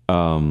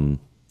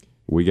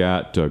 We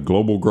got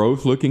global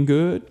growth looking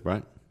good.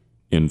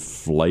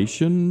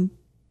 Inflation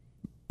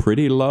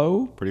pretty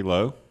low.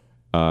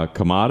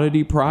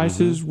 Commodity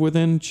prices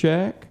within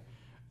check.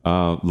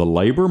 The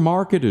labor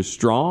market is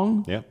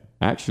strong.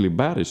 Actually,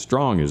 about as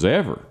strong as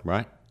ever.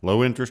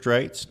 Low interest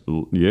rates.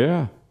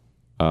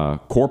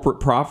 Corporate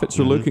profits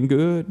are looking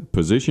good.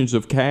 Positions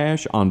of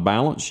cash on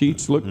balance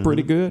sheets look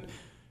pretty good.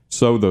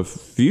 So the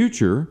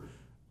future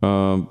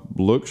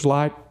looks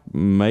like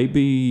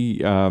maybe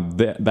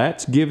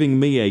that's giving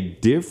me a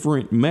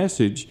different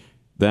message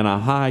than a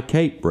high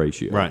CAPE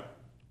ratio.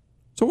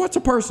 So what's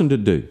a person to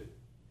do?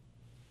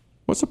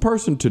 What's a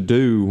person to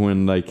do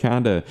when they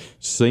kind of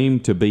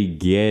seem to be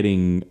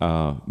getting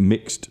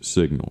mixed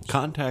signals?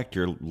 Contact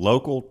your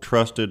local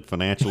trusted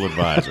financial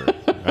advisor.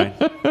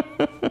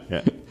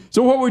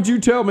 So what would you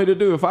tell me to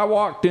do if I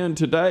walked in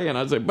today and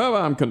I say,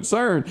 Bubba, I'm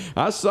concerned.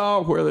 I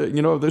saw where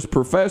this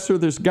professor,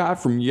 this guy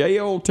from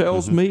Yale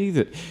tells me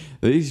that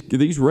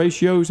these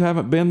ratios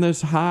haven't been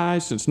this high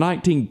since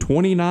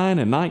 1929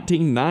 and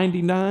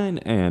 1999,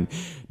 and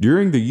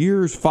during the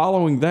years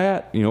following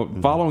that,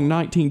 following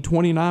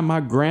 1929, my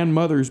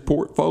grandmother's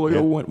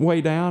portfolio went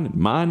way down and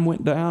mine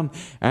went down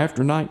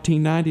after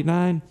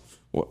 1999.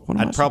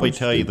 I'd probably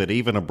tell you that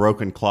even a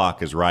broken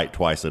clock is right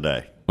twice a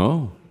day.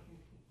 Oh.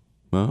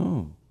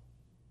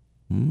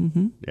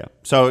 Yeah.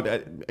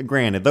 So,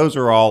 granted, those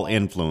are all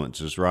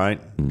influences,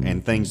 right?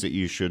 And things that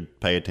you should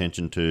pay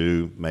attention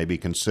to, maybe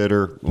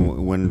consider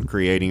when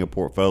creating a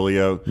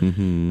portfolio.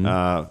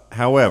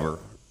 However,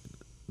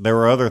 there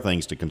are other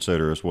things to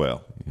consider as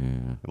well.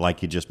 Yeah.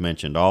 Like you just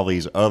mentioned, all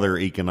these other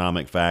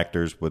economic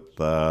factors with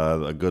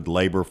a good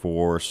labor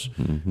force,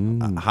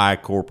 high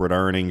corporate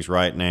earnings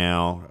right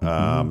now,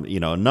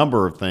 a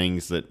number of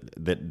things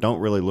that don't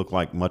really look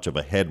like much of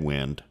a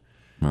headwind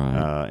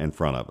in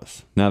front of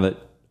us. Now that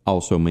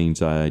also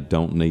means I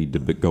don't need to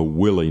go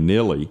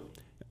willy-nilly.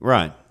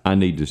 Right. I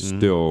need to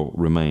still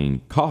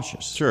remain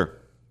cautious. Sure.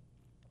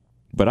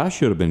 But I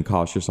should have been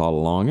cautious all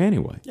along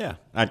anyway. Yeah.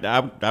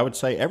 I would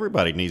say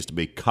everybody needs to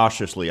be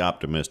cautiously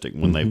optimistic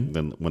when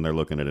they're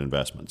looking at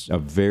investments. A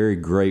very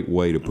great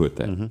way to put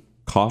that.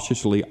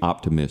 Cautiously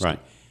optimistic. Right.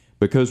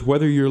 Because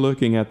whether you're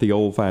looking at the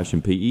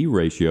old-fashioned PE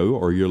ratio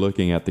or you're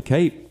looking at the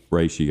CAPE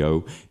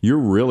ratio, you're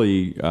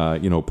really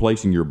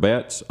placing your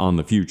bets on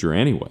the future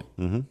anyway.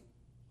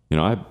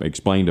 I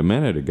explained a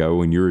minute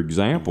ago in your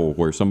example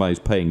where somebody's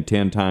paying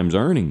 10 times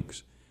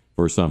earnings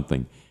for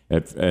something.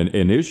 And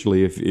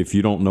initially, if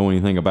you don't know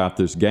anything about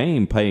this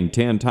game, paying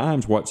 10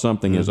 times what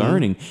something is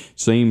earning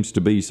seems to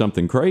be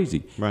something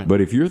crazy. Right.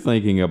 But if you're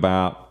thinking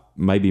about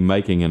maybe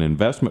making an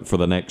investment for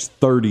the next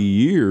 30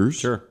 years,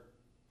 sure,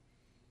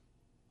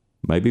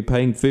 maybe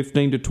paying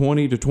 15 to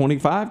 20 to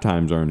 25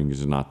 times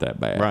earnings is not that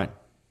bad. Right.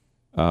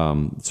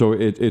 So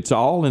it's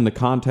all in the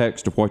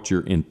context of what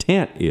your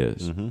intent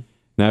is.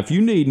 Now, if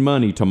you need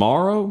money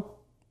tomorrow,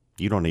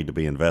 you don't need to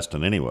be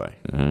investing anyway.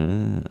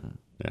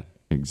 Yeah,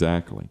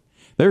 exactly.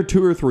 There are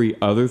 2 or 3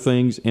 other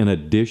things in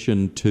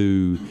addition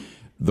to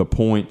the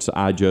points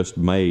I just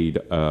made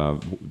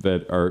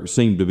that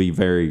seem to be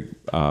very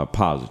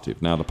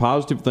positive. Now, the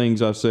positive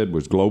things I said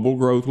was global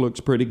growth looks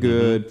pretty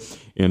good.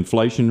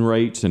 Inflation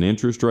rates and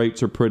interest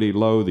rates are pretty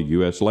low. The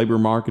U.S. labor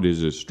market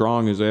is as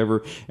strong as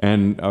ever,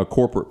 and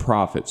corporate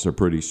profits are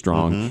pretty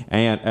strong,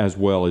 and as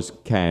well as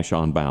cash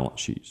on balance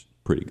sheets.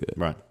 Pretty good.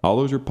 Right. All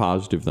those are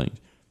positive things.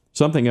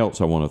 Something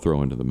else I want to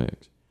throw into the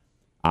mix.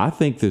 I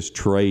think this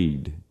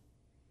trade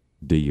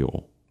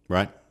deal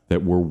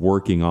that we're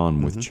working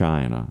on with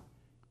China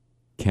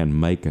can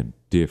make a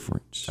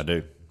difference. I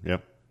do.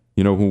 Yep.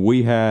 When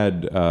we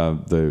had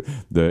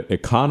the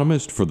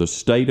economist for the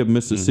state of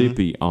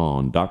Mississippi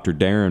on, Dr.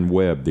 Darren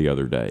Webb, the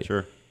other day,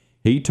 sure,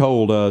 he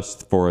told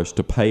us for us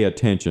to pay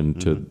attention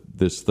to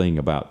this thing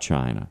about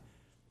China.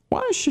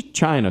 Why is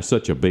China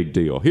such a big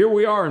deal? Here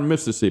we are in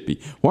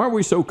Mississippi. Why are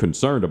we so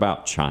concerned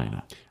about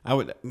China?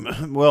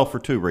 Well, for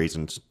 2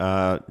 reasons.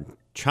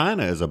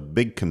 China is a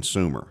big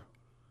consumer,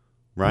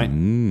 right?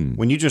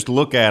 When you just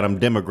look at them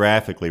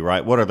demographically,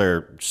 right? What are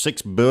there,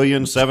 6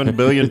 billion, 7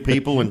 billion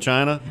people in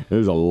China?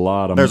 There's a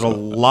lot of There's a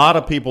lot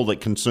of people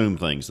that consume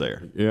things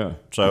there. Yeah.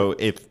 So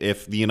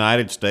if the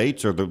United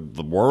States or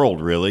the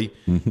world really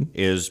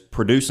is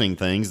producing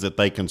things that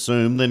they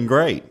consume, then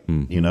great,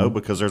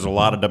 because there's a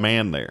lot of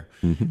demand there.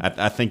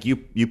 I think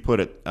you put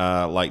it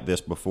like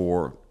this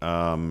before.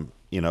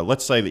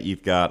 Let's say that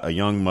you've got a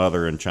young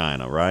mother in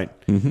China, right?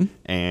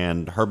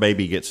 And her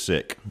baby gets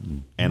sick.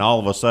 And all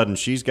of a sudden,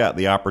 she's got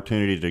the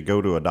opportunity to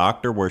go to a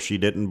doctor where she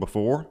didn't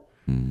before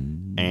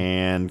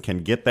and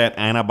can get that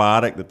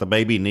antibiotic that the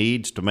baby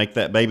needs to make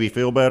that baby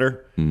feel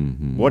better.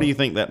 What do you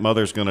think that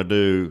mother's going to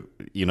do,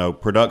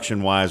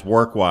 production-wise,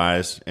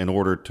 work-wise, in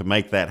order to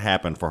make that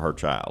happen for her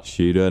child?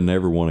 She doesn't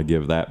ever want to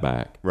give that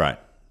back. Right.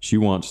 She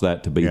wants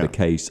that to be the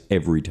case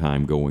every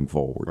time going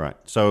forward. Right.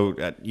 So,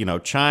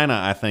 China,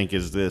 I think,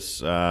 is this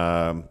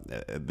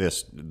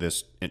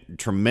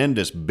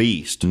tremendous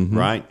beast,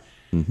 right?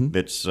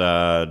 That's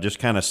just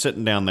kind of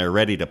sitting down there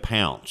ready to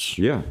pounce.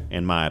 Yeah.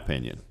 In my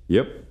opinion.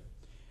 Yep.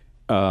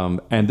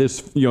 And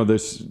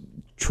this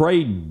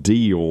trade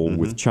deal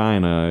with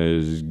China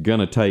is going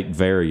to take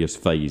various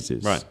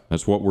phases. Right.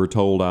 That's what we're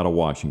told out of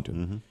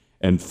Washington.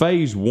 And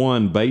phase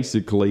 1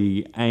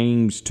 basically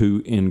aims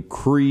to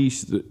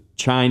increase the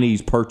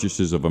Chinese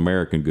purchases of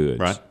American goods.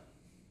 Right.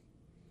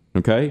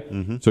 Okay?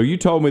 So you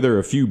told me there are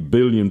a few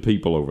billion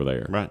people over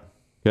there. Right.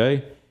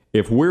 Okay?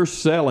 If we're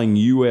selling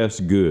U.S.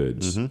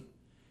 goods,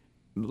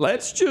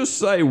 let's just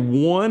say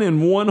 1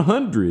 in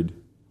 100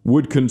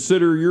 would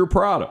consider your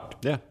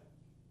product. Yeah.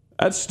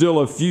 That's still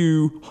a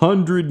few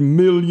 100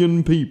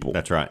 million people.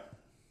 That's right.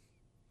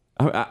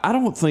 I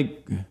don't think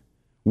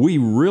we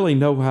really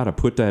know how to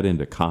put that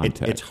into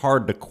context. It's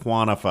hard to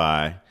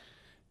quantify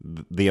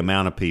the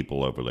amount of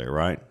people over there,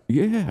 right?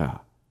 Yeah.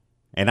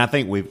 And I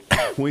think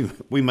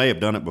we may have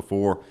done it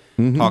before,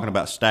 talking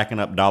about stacking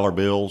up dollar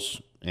bills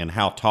and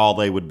how tall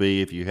they would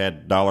be if you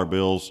had dollar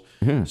bills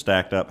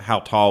stacked up. How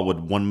tall would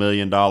 $1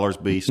 million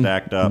be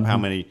stacked up? How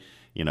many,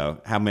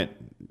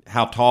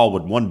 how tall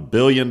would $1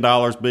 billion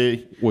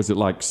be? Was it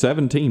like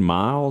 17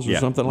 miles or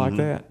something like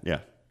that? Yeah.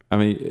 I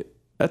mean,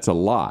 that's a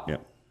lot. Yeah.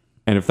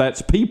 And if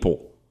that's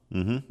people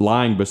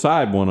lying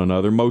beside one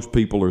another, most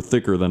people are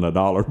thicker than a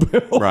dollar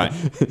bill. Right.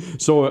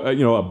 So,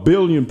 a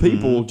billion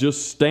people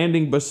just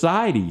standing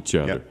beside each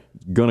other,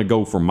 going to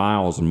go for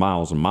miles and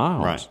miles and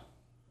miles.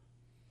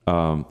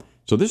 Right.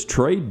 So this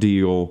trade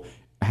deal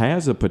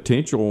has a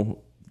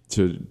potential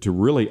to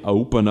really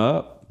open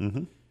up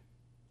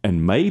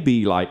and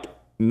maybe like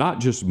not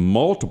just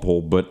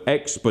multiple, but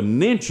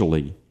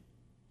exponentially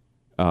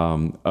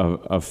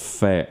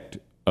affect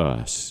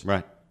us.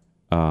 Right.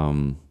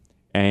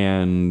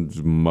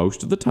 And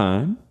most of the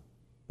time,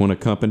 when a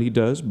company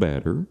does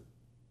better,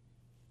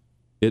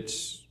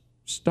 its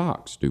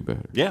stocks do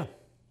better. Yeah.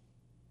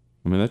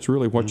 I mean, that's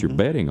really what you're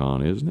betting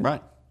on, isn't it?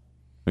 Right.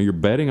 You're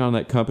betting on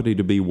that company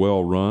to be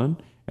well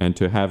run and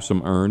to have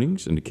some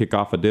earnings and to kick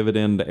off a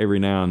dividend every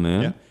now and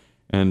then. Yeah.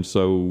 And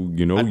so,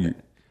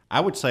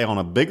 I would say on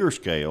a bigger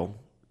scale,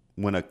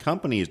 when a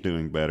company is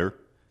doing better,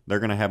 they're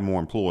going to have more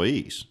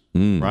employees,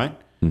 right?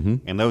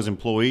 And those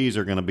employees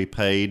are going to be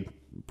paid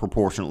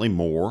proportionately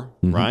more,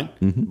 right?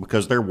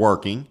 Because they're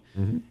working,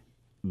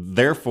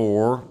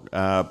 therefore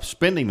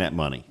spending that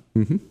money.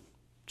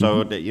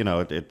 So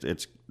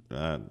it's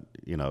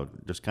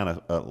just kind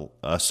of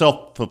a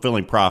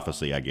self-fulfilling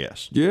prophecy, I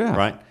guess. Yeah.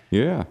 Right.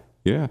 Yeah.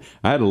 Yeah.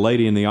 I had a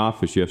lady in the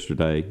office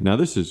yesterday. Now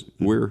this is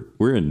we're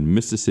in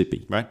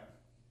Mississippi. Right.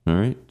 All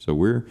right. So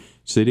we're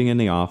sitting in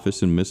the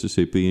office in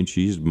Mississippi, and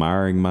she's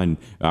admiring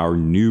our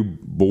new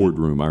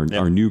boardroom,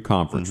 our new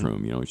conference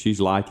room. She's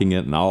liking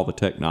it and all the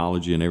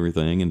technology and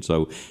everything. And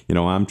so,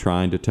 I'm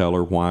trying to tell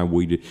her why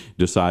we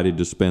decided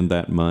to spend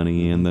that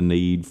money and the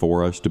need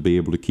for us to be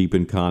able to keep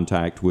in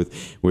contact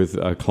with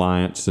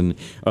clients in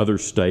other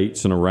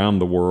states and around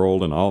the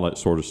world and all that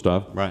sort of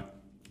stuff. Right.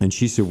 And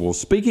she said, well,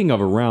 speaking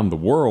of around the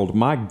world,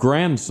 my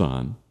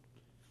grandson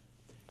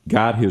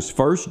got his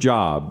first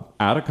job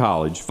out of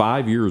college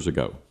 5 years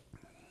ago.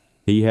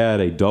 He had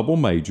a double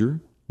major,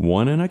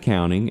 one in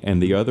accounting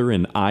and the other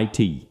in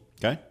IT.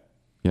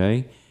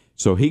 Okay.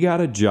 So he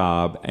got a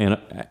job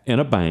in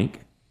a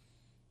bank,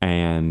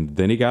 and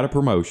then he got a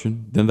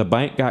promotion. Then the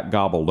bank got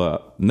gobbled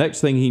up. Next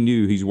thing he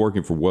knew, he's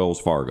working for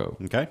Wells Fargo.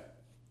 Okay.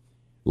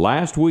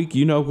 Last week,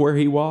 you know where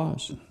he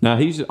was? Now,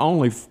 he's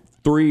only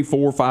 3,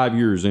 4, 5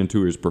 years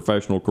into his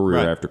professional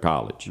career after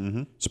college.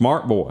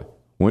 Smart boy.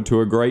 Went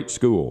to a great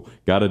school,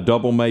 got a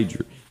double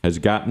major, has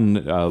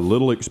gotten a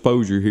little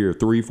exposure here,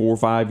 3, 4,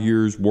 5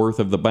 years worth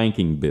of the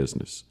banking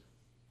business.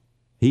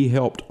 He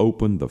helped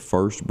open the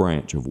first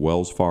branch of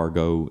Wells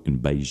Fargo in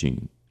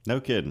Beijing.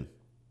 No kidding.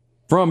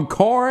 From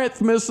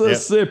Corinth,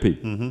 Mississippi.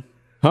 Yep.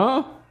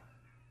 Huh?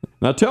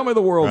 Now tell me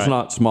the world's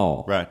not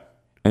small. Right.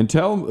 And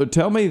tell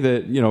me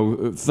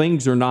that,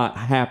 things are not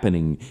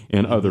happening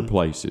in other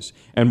places.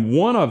 And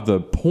one of the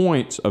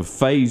points of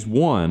phase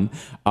one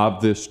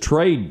of this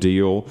trade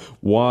deal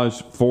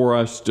was for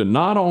us to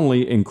not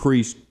only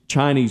increase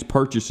Chinese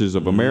purchases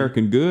of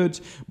American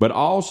goods, but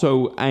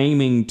also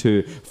aiming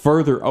to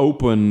further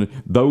open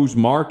those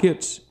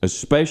markets,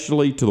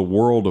 especially to the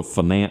world of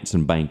finance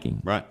and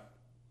banking. Right.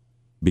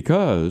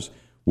 Because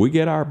we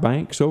get our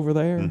banks over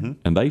there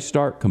and they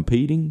start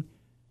competing.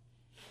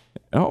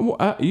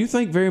 You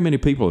think very many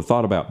people have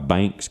thought about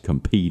banks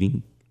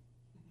competing?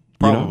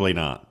 Probably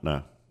not,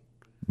 no.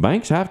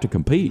 Banks have to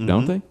compete,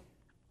 don't they?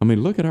 I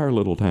mean, look at our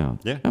little town.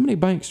 Yeah. How many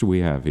banks do we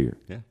have here?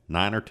 Yeah,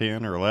 9 or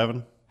 10 or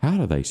 11. How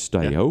do they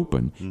stay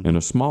open in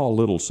a small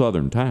little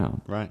southern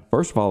town? Right.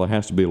 First of all, there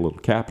has to be a little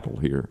capital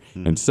here.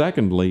 And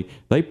secondly,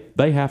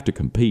 they have to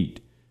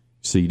compete.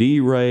 CD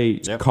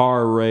rates,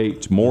 car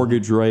rates,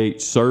 mortgage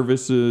rates,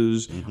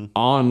 services,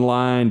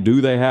 online,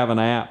 do they have an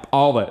app,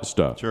 all that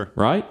stuff. Sure.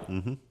 Right?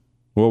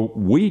 Well,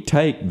 we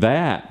take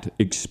that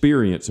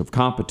experience of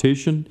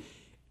competition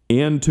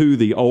into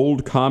the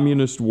old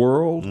communist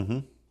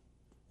world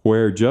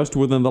where just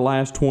within the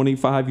last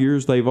 25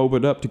 years they've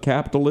opened up to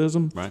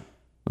capitalism. Right.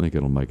 I think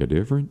it'll make a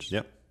difference.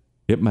 Yep.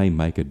 It may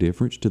make a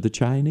difference to the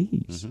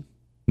Chinese,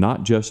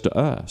 not just to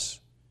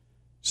us.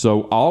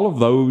 So all of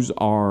those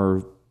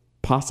are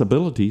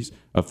possibilities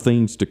of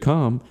things to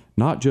come,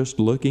 not just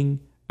looking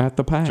at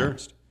the past. Sure.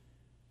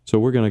 So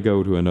we're going to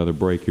go to another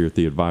break here at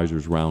the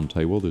Advisors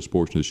Roundtable. This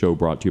portion of the show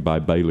brought to you by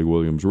Bailey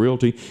Williams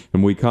Realty.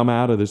 And when we come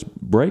out of this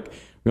break,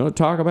 we're going to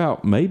talk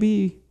about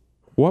maybe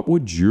what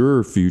would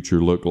your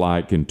future look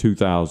like in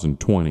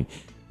 2020.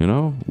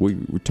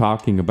 We're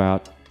talking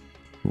about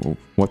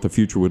what the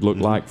future would look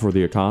like for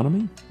the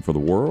economy, for the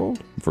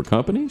world, for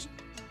companies.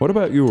 What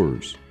about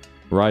yours?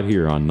 Right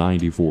here on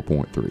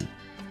 94.3.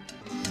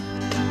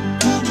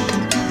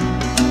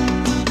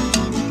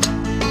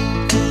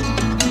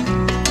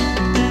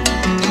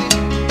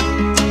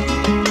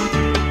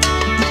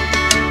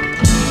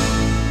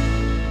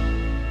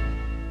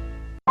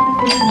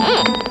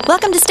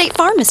 Welcome to State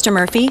Farm, Mr.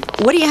 Murphy.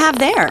 What do you have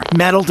there?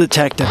 Metal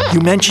detector.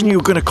 You mentioned you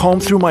were going to comb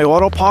through my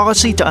auto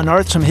policy to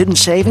unearth some hidden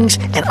savings,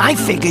 and I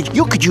figured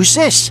you could use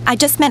this. I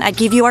just meant I'd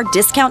give you our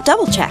discount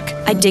double check.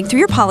 I'd dig through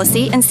your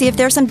policy and see if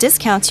there's some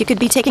discounts you could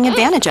be taking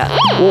advantage of.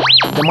 Well,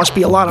 there must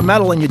be a lot of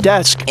metal in your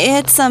desk.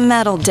 It's a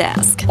metal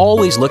desk.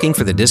 Always looking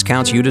for the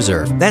discounts you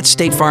deserve. That's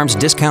State Farm's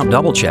Discount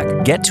Double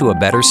Check. Get to a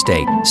better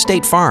state.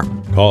 State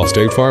Farm. Call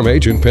State Farm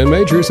agent Penn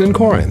Majors in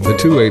Corinth at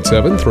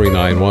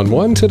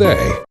 287-3911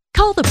 today.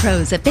 Call the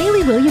pros at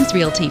Bailey Williams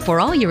Realty for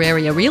all your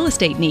area real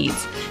estate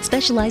needs.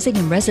 Specializing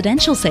in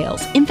residential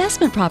sales,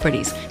 investment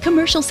properties,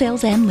 commercial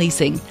sales, and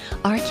leasing.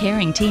 Our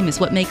caring team is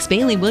what makes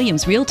Bailey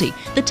Williams Realty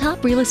the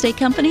top real estate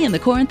company in the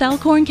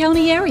Corinth-Alcorn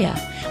County area.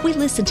 We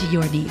listen to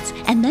your needs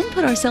and then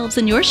put ourselves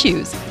in your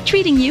shoes,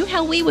 treating you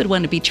how we would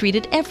want to be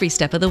treated every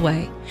step of the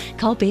way.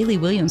 Call Bailey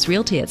Williams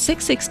Realty at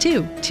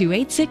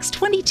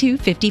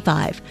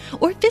 662-286-2255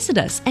 or visit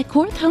us at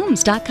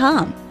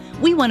corinthhomes.com.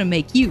 We want to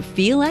make you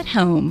feel at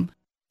home.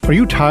 Are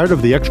you tired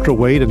of the extra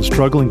weight and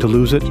struggling to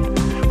lose it?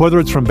 Whether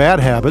it's from bad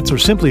habits or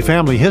simply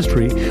family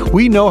history,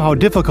 we know how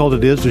difficult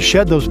it is to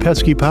shed those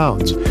pesky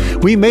pounds.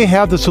 We may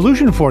have the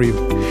solution for you.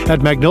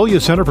 At Magnolia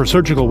Center for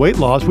Surgical Weight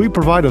Loss, we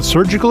provide a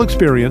surgical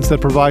experience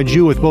that provides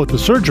you with both the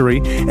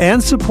surgery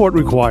and support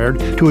required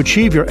to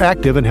achieve your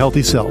active and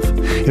healthy self.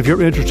 If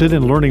you're interested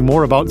in learning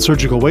more about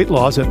surgical weight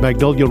loss at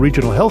Magnolia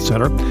Regional Health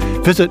Center,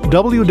 visit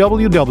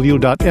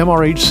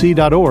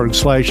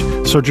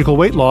www.mrhc.org/surgical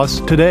weight loss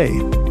today.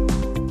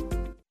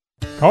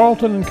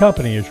 Carlton &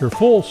 Company is your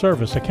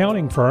full-service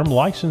accounting firm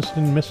licensed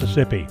in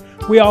Mississippi.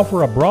 We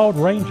offer a broad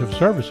range of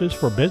services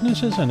for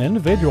businesses and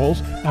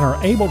individuals and are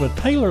able to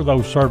tailor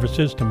those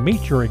services to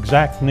meet your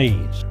exact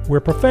needs.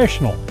 We're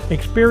professional,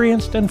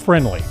 experienced, and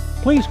friendly.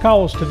 Please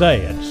call us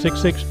today at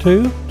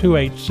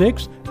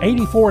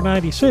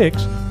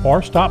 662-286-8496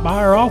 or stop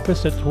by our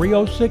office at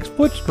 306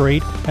 Foot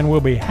Street and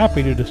we'll be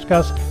happy to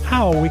discuss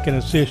how we can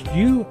assist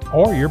you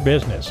or your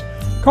business.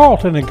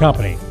 Carlton &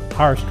 Company,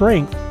 our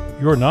strength,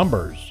 your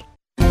numbers.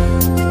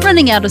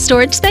 Running out of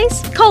storage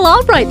space? Call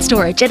Albright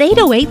Storage at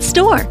 808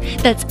 STORE.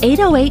 That's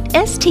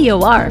 808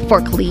 STOR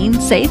for clean,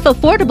 safe,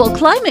 affordable,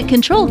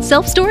 climate-controlled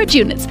self-storage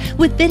units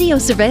with video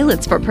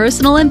surveillance for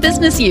personal and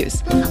business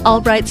use.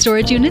 Albright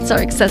Storage units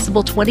are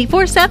accessible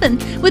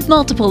 24/7 with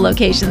multiple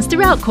locations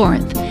throughout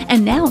Corinth.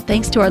 And now,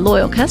 thanks to our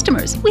loyal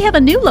customers, we have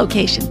a new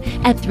location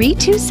at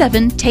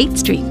 327 Tate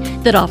Street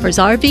that offers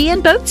RV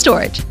and boat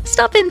storage.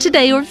 Stop in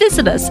today or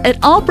visit us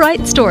at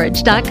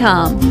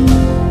albrightstorage.com.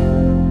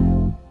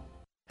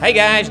 Hey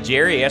guys,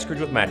 Jerry Eskridge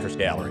with Mattress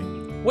Gallery.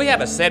 We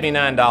have a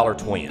 $79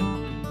 twin,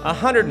 a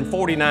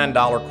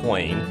 $149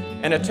 queen,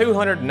 and a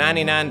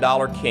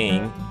 $299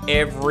 king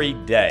every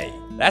day.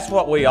 That's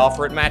what we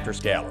offer at Mattress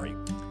Gallery.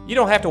 You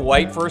don't have to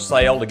wait for a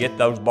sale to get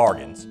those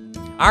bargains.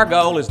 Our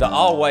goal is to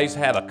always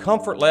have a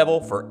comfort level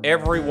for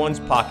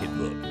everyone's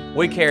pocketbook.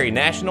 We carry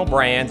national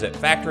brands at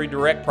factory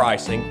direct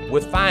pricing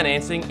with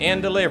financing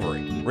and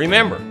delivery.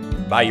 Remember,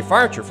 buy your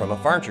furniture from a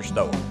furniture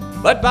store,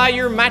 but buy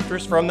your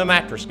mattress from the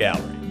Mattress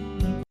Gallery.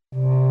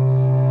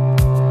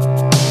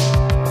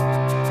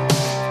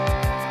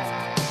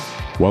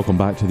 Welcome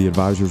back to the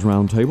Advisors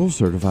Roundtable.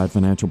 Certified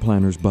financial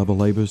planners Bubba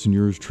Labus and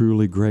yours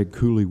truly, Greg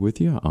Cooley, with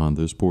you on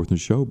this portion of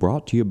the show,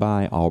 brought to you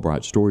by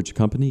Albright Storage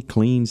Company.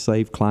 Clean,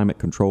 safe,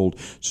 climate-controlled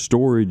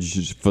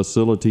storage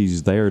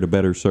facilities there to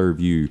better serve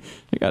you.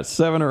 They got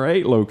 7 or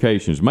 8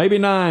 locations, maybe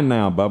 9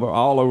 now, Bubba,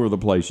 all over the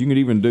place. You can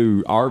even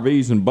do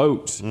RVs and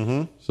boats.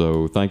 Mm-hmm.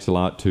 So thanks a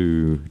lot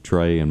to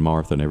Trey and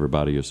Martha and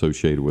everybody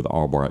associated with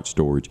Albright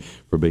Storage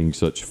for being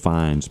such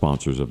fine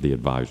sponsors of the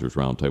Advisors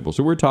Roundtable.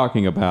 So we're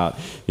talking about,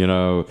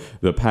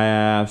 the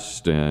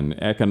past and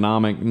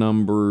economic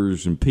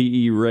numbers and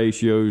PE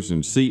ratios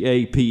and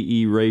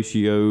CAPE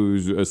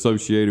ratios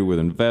associated with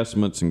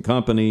investments and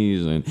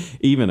companies and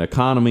even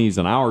economies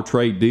and our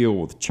trade deal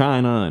with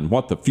China and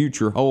what the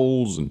future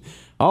holds, and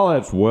all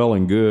that's well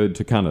and good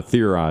to kind of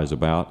theorize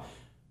about.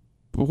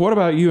 But what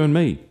about you and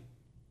me?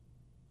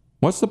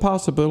 What's the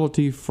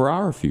possibility for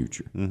our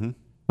future? Mm-hmm.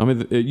 I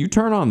mean, you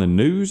turn on the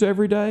news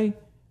every day,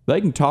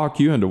 they can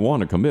talk you into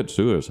wanting to commit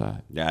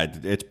suicide. Yeah,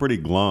 it's pretty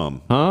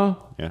glum. Huh?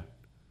 Yeah.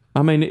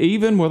 I mean,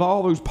 even with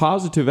all those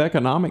positive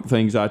economic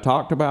things I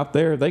talked about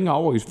there, they can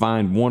always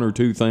find 1 or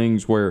 2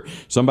 things where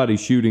somebody's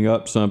shooting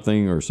up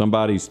something or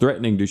somebody's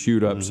threatening to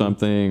shoot up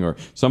something or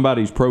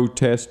somebody's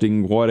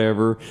protesting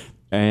whatever,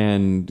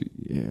 and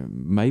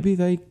maybe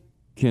they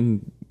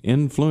can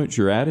influence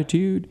your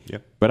attitude.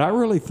 Yep. But I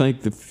really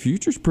think the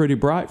future's pretty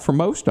bright for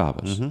most of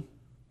us. Mm-hmm.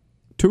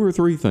 2 or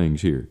 3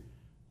 things here.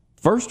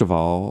 First of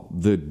all,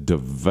 the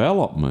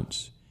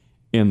developments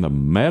in the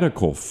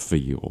medical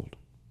field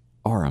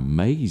are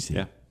amazing.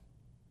 Yeah.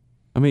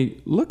 I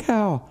mean, look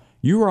how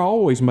you are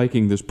always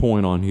making this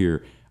point on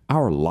here.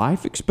 Our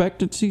life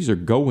expectancies are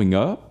going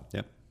up.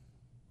 Yep.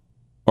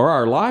 Are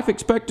our life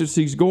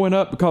expectancies going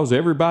up because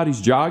everybody's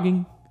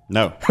jogging?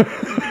 No.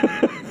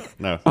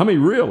 No. I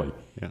mean, really.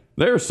 Yeah.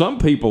 There are some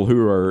people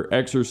who are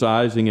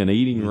exercising and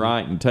eating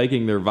right and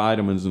taking their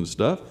vitamins and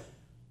stuff,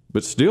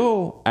 but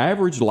still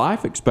average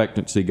life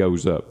expectancy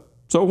goes up.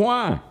 So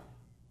why?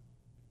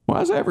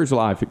 Why is average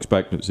life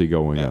expectancy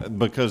going up?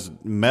 Because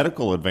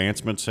medical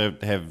advancements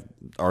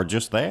are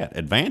just that,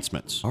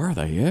 advancements. Are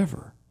they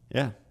ever?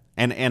 Yeah.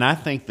 And I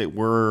think that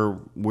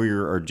we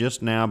are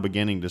just now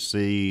beginning to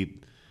see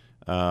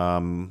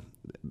the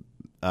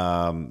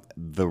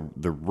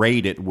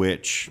rate at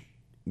which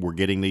we're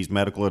getting these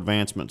medical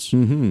advancements.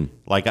 Mm-hmm.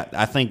 Like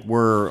I think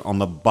we're on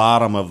the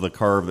bottom of the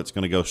curve that's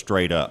going to go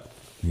straight up.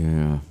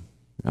 Yeah.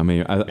 I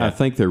mean, I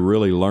think they're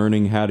really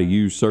learning how to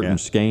use certain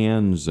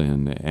scans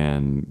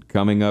and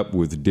coming up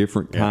with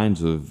different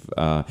kinds of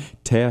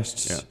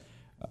tests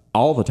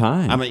all the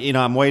time. I mean,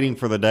 I'm waiting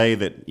for the day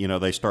that,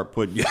 they start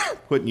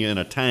putting you in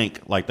a tank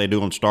like they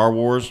do on Star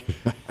Wars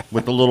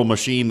with the little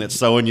machine that's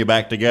sewing you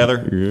back together,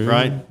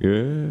 right?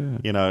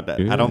 Yeah.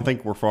 I don't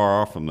think we're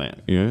far off from that.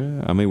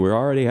 Yeah. I mean, we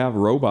already have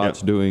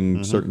robots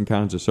doing certain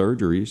kinds of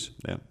surgeries.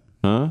 Yeah.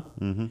 Huh?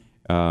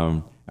 Mm-hmm.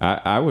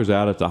 I was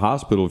out at the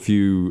hospital a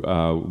few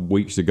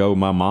weeks ago.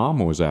 My mom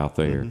was out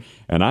there,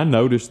 and I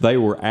noticed they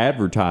were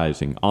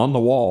advertising on the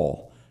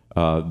wall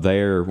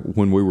there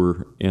when we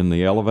were in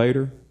the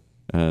elevator.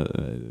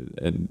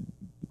 And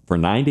for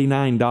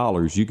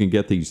 $99, you can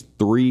get these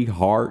 3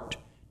 heart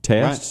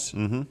tests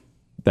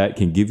that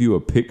can give you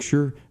a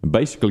picture and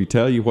basically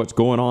tell you what's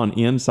going on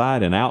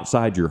inside and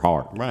outside your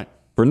heart. Right.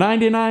 For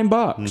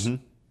 $99.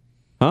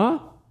 Huh?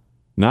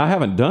 Now, I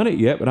haven't done it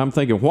yet, but I'm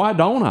thinking, why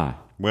don't I?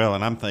 Well,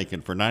 and I'm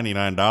thinking for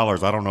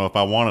 $99, I don't know if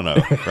I want to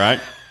know, right?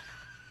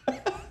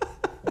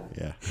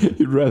 Yeah.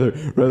 You'd rather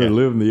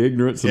live in the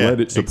ignorance and let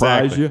it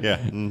surprise you. Yeah.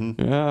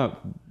 Mm-hmm. Yeah.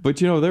 But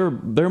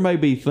there may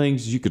be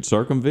things you could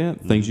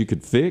circumvent, things you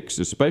could fix,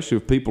 especially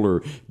if people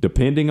are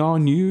depending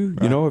on you.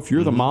 Right. If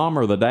you're the mom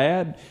or the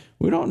dad,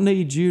 we don't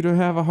need you to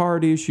have a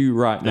heart issue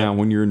right now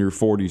when you're in your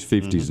 40s,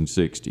 50s, and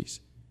 60s.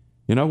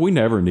 We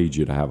never need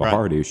you to have a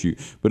heart issue.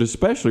 But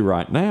especially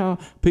right now,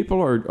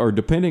 people are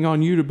depending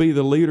on you to be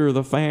the leader of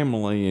the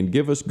family and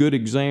give us good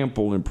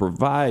example and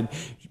provide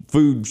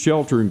food,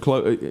 shelter, and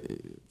clothes.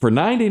 For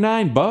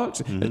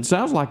 $99, it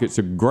sounds like it's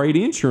a great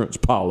insurance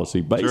policy,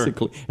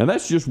 basically. Sure. And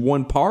that's just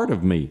one part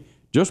of me,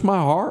 just my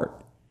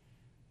heart.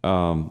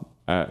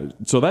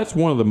 So that's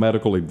one of the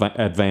medical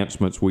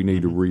advancements we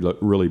need to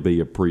really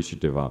be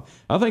appreciative of.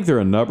 I think there are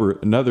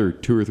another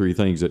 2 or 3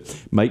 things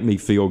that make me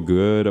feel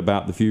good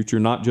about the future,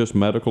 not just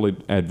medical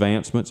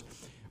advancements,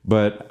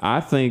 but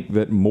I think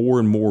that more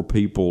and more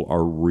people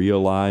are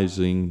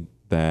realizing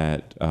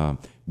that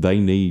they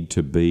need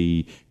to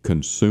be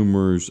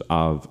consumers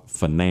of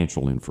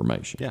financial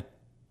information. Yeah.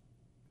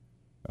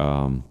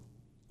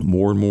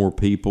 More and more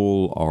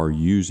people are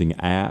using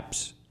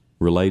apps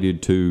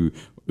related to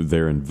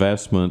their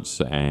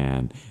investments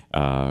and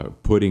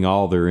putting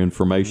all their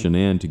information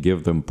in to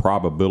give them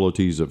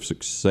probabilities of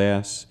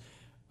success.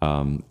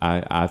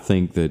 I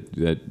think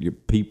that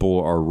people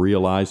are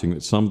realizing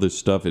that some of this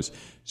stuff is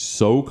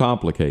so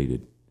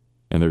complicated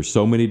and there's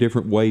so many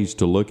different ways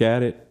to look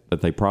at it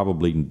that they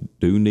probably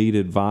do need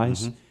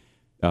advice.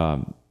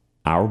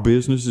 Our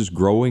business is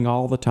growing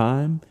all the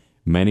time.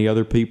 Many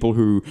other people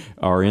who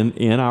are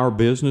in our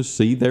business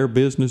see their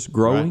business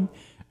growing.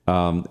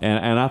 Right.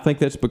 And I think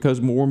that's because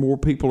more and more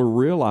people are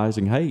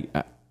realizing, hey,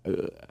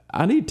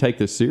 I need to take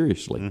this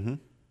seriously.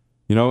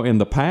 In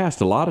the past,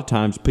 a lot of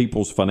times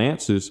people's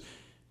finances,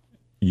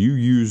 you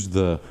use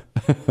the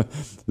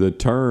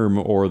term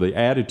or the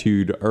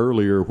attitude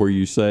earlier where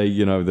you say,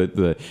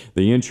 that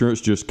the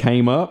insurance just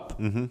came up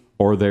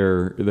or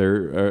their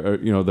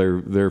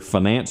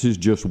finances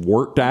just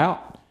worked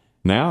out.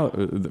 Now,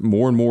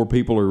 more and more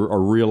people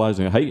are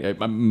realizing, hey,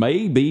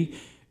 maybe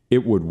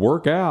it would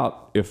work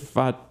out if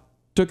I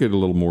took it a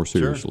little more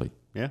seriously.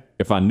 Sure. Yeah.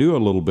 If I knew a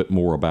little bit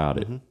more about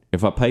it,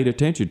 if I paid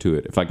attention to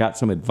it, if I got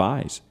some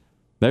advice.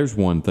 There's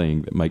one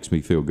thing that makes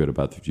me feel good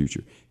about the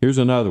future. Here's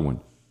another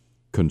one.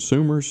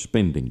 Consumer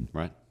spending.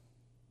 Right.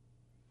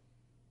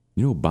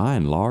 By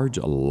and large,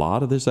 a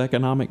lot of this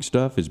economic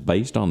stuff is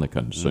based on the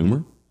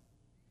consumer.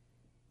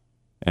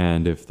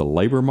 And if the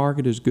labor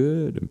market is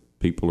good and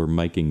people are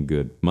making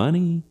good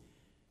money,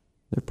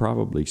 they're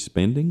probably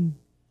spending,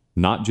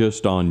 not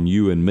just on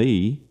you and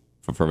me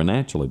for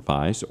financial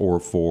advice or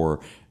for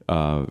the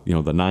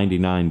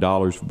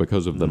 $99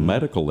 because of the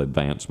medical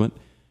advancement,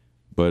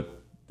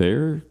 but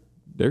they're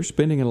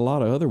spending in a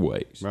lot of other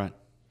ways. Right.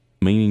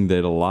 Meaning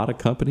that a lot of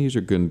companies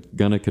are going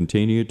to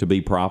continue to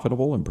be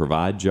profitable and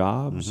provide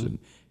jobs and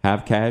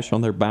have cash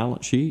on their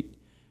balance sheet.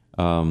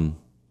 Have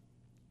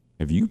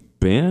you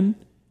been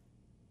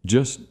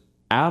just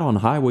out on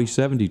Highway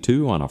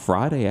 72 on a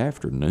Friday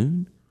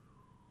afternoon?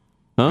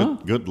 Huh?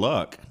 Good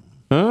luck.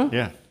 Huh?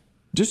 Yeah.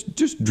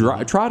 Just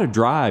try to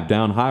drive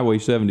down Highway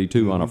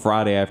 72 on a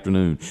Friday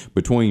afternoon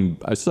between,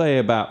 I say,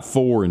 about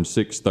 4 and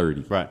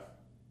 6:30. Right.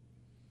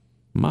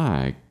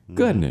 My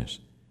goodness.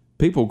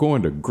 People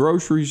going to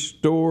grocery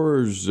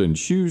stores and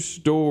shoe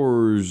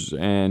stores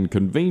and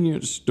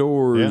convenience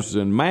stores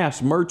and mass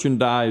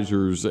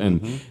merchandisers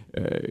and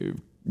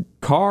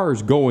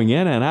cars going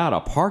in and out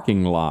of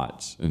parking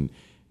lots. And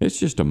it's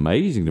just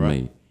amazing to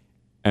me.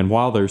 And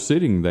while they're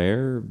sitting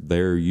there,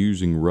 they're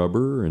using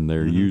rubber and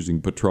they're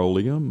using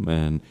petroleum,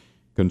 and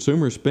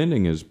consumer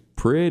spending is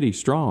pretty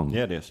strong.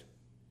 Yeah, it is.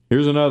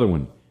 Here's another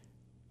one.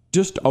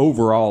 Just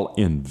overall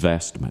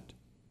investment.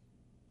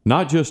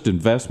 Not just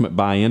investment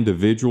by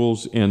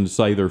individuals in,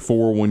 say, their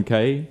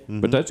 401k,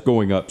 but that's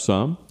going up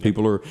some.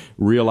 People are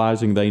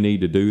realizing they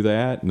need to do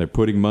that, and they're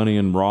putting money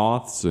in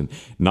Roths, and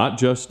not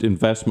just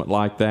investment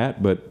like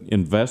that, but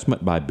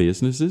investment by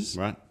businesses.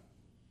 Right.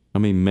 I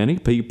mean, many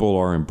people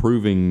are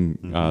improving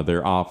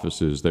their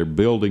offices. They're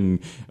building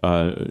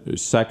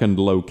second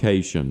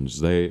locations.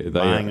 They're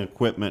buying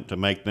equipment to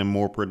make them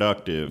more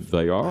productive.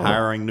 They are.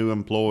 Hiring new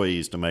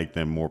employees to make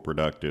them more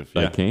productive.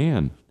 They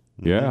can.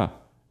 Yeah.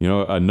 You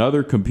know,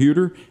 another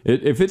computer,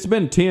 if it's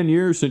been 10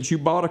 years since you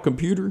bought a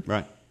computer,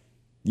 right,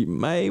 you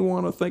may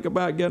want to think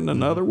about getting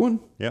another one.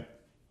 Yep.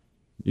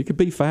 You could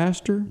be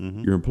faster.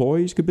 Your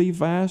employees could be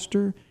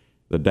faster.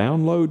 The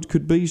downloads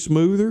could be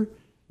smoother.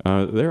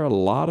 There are a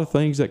lot of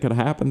things that could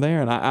happen there.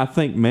 And I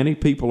think many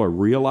people are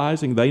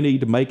realizing they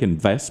need to make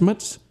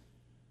investments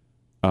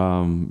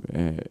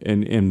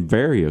in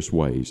various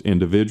ways,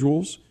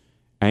 individuals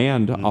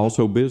and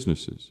also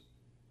businesses.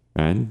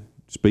 And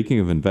speaking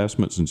of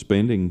investments and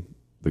spending,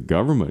 the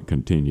government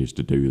continues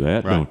to do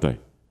that, don't they?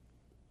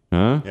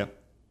 Huh? Yep.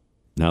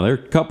 Now, there are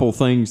a couple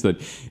things that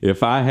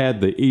if I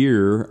had the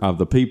ear of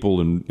the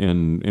people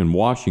in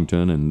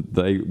Washington and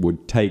they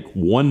would take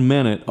 1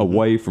 minute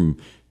away from,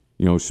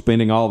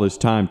 spending all this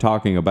time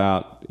talking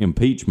about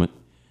impeachment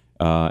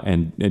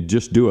and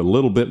just do a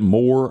little bit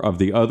more of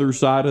the other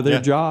side of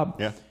their job,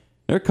 there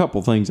are a couple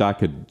things I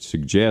could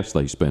suggest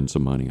they spend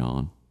some money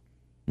on.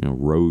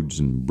 Roads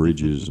and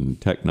bridges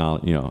and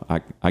technology.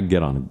 I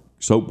get on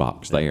a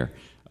soapbox there.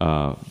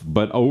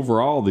 But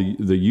overall,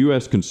 the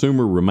U.S.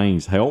 consumer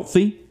remains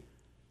healthy.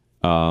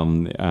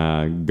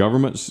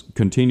 Governments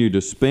continue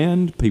to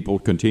spend. People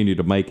continue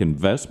to make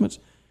investments.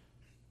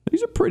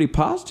 These are pretty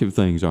positive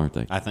things, aren't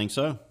they? I think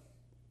so.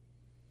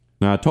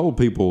 Now, I told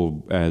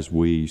people as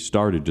we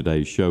started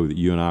today's show that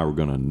you and I were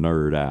going to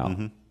nerd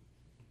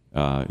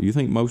out. You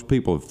think most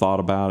people have thought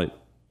about it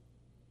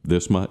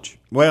this much?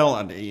 Well,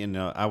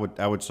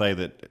 I would say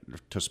that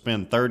to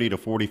spend 30 to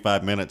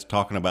 45 minutes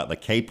talking about the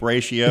CAPE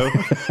ratio,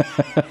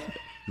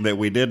 that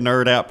we did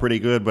nerd out pretty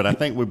good, but I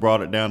think we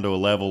brought it down to a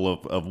level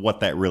of what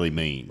that really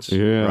means.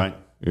 Yeah. Right?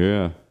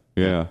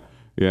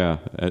 Yeah,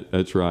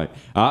 that's right.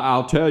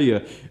 I'll tell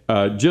you,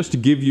 just to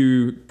give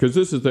you, because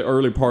this is the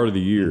early part of the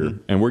year,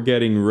 and we're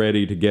getting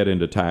ready to get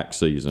into tax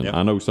season. Yep.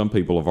 I know some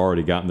people have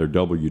already gotten their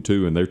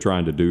W-2, and they're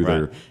trying to do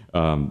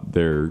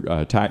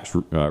their tax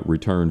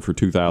return for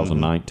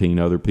 2019.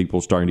 Other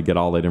people starting to get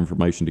all that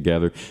information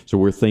together. So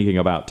we're thinking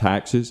about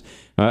taxes.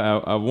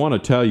 I want to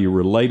tell you,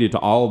 related to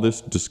all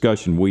this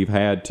discussion we've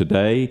had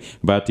today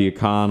about the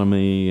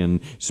economy and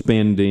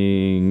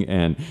spending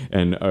and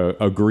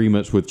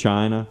agreements with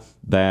China,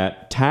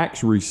 that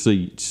tax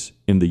receipts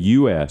in the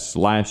U.S.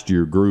 last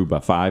year grew by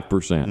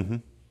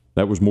 5%.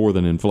 That was more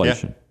than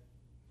inflation. Yeah.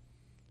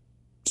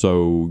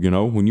 So,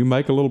 when you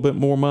make a little bit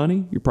more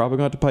money, you're probably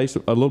going to have to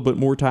pay a little bit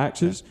more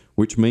taxes,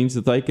 which means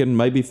that they can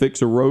maybe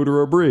fix a road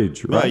or a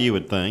bridge, right? Well, you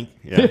would think.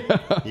 Yeah,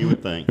 you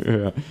would think.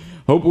 Yeah.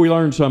 Hope we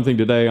learned something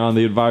today on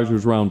the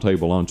Advisors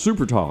Roundtable on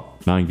Super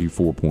Talk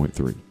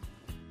 94.3.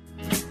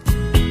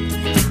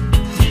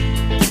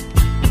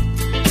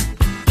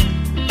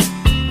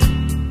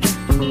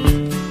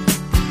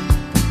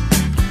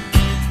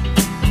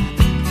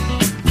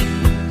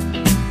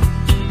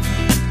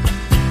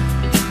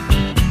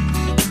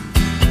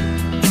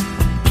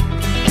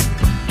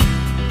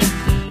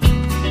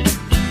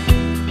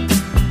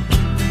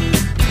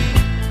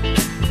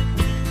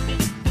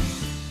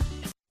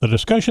 The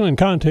discussion and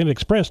content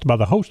expressed by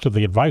the host of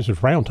the Advisors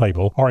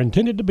Roundtable are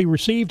intended to be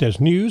received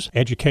as news,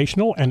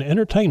 educational, and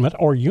entertainment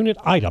or unit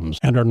items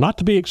and are not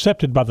to be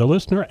accepted by the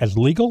listener as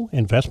legal,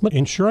 investment,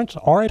 insurance,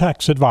 or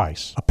tax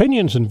advice.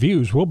 Opinions and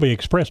views will be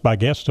expressed by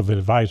guests of the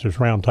Advisors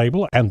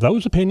Roundtable, and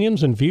those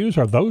opinions and views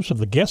are those of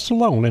the guests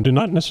alone and do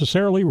not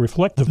necessarily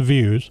reflect the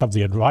views of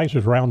the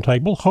Advisors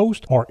Roundtable,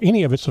 host, or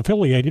any of its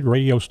affiliated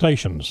radio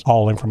stations.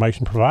 All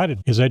information provided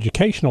is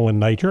educational in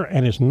nature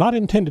and is not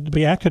intended to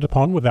be acted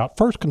upon without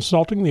first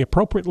consulting the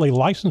appropriately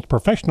licensed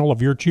professional of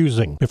your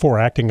choosing. Before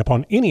acting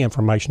upon any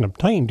information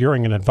obtained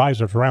during an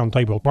Advisors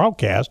Roundtable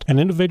broadcast, an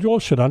individual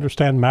should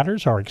understand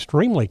matters are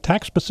extremely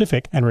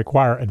tax-specific and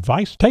require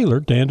advice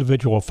tailored to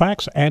individual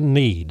facts and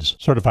needs.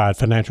 Certified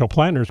financial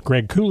planners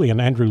Greg Cooley and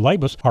Andrew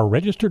Labus are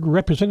registered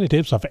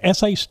representatives of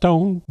S.A.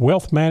 Stone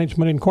Wealth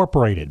Management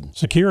Incorporated.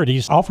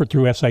 Securities offered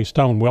through S.A.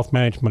 Stone Wealth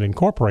Management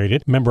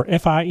Incorporated, member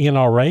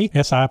FINRA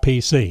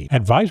SIPC.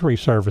 Advisory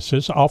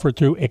services offered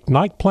through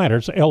Ignite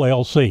Planners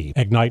LLC.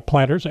 Ignite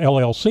Planners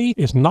LLC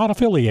is not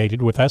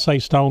affiliated with S.A.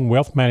 Stone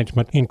Wealth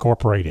Management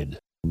Incorporated.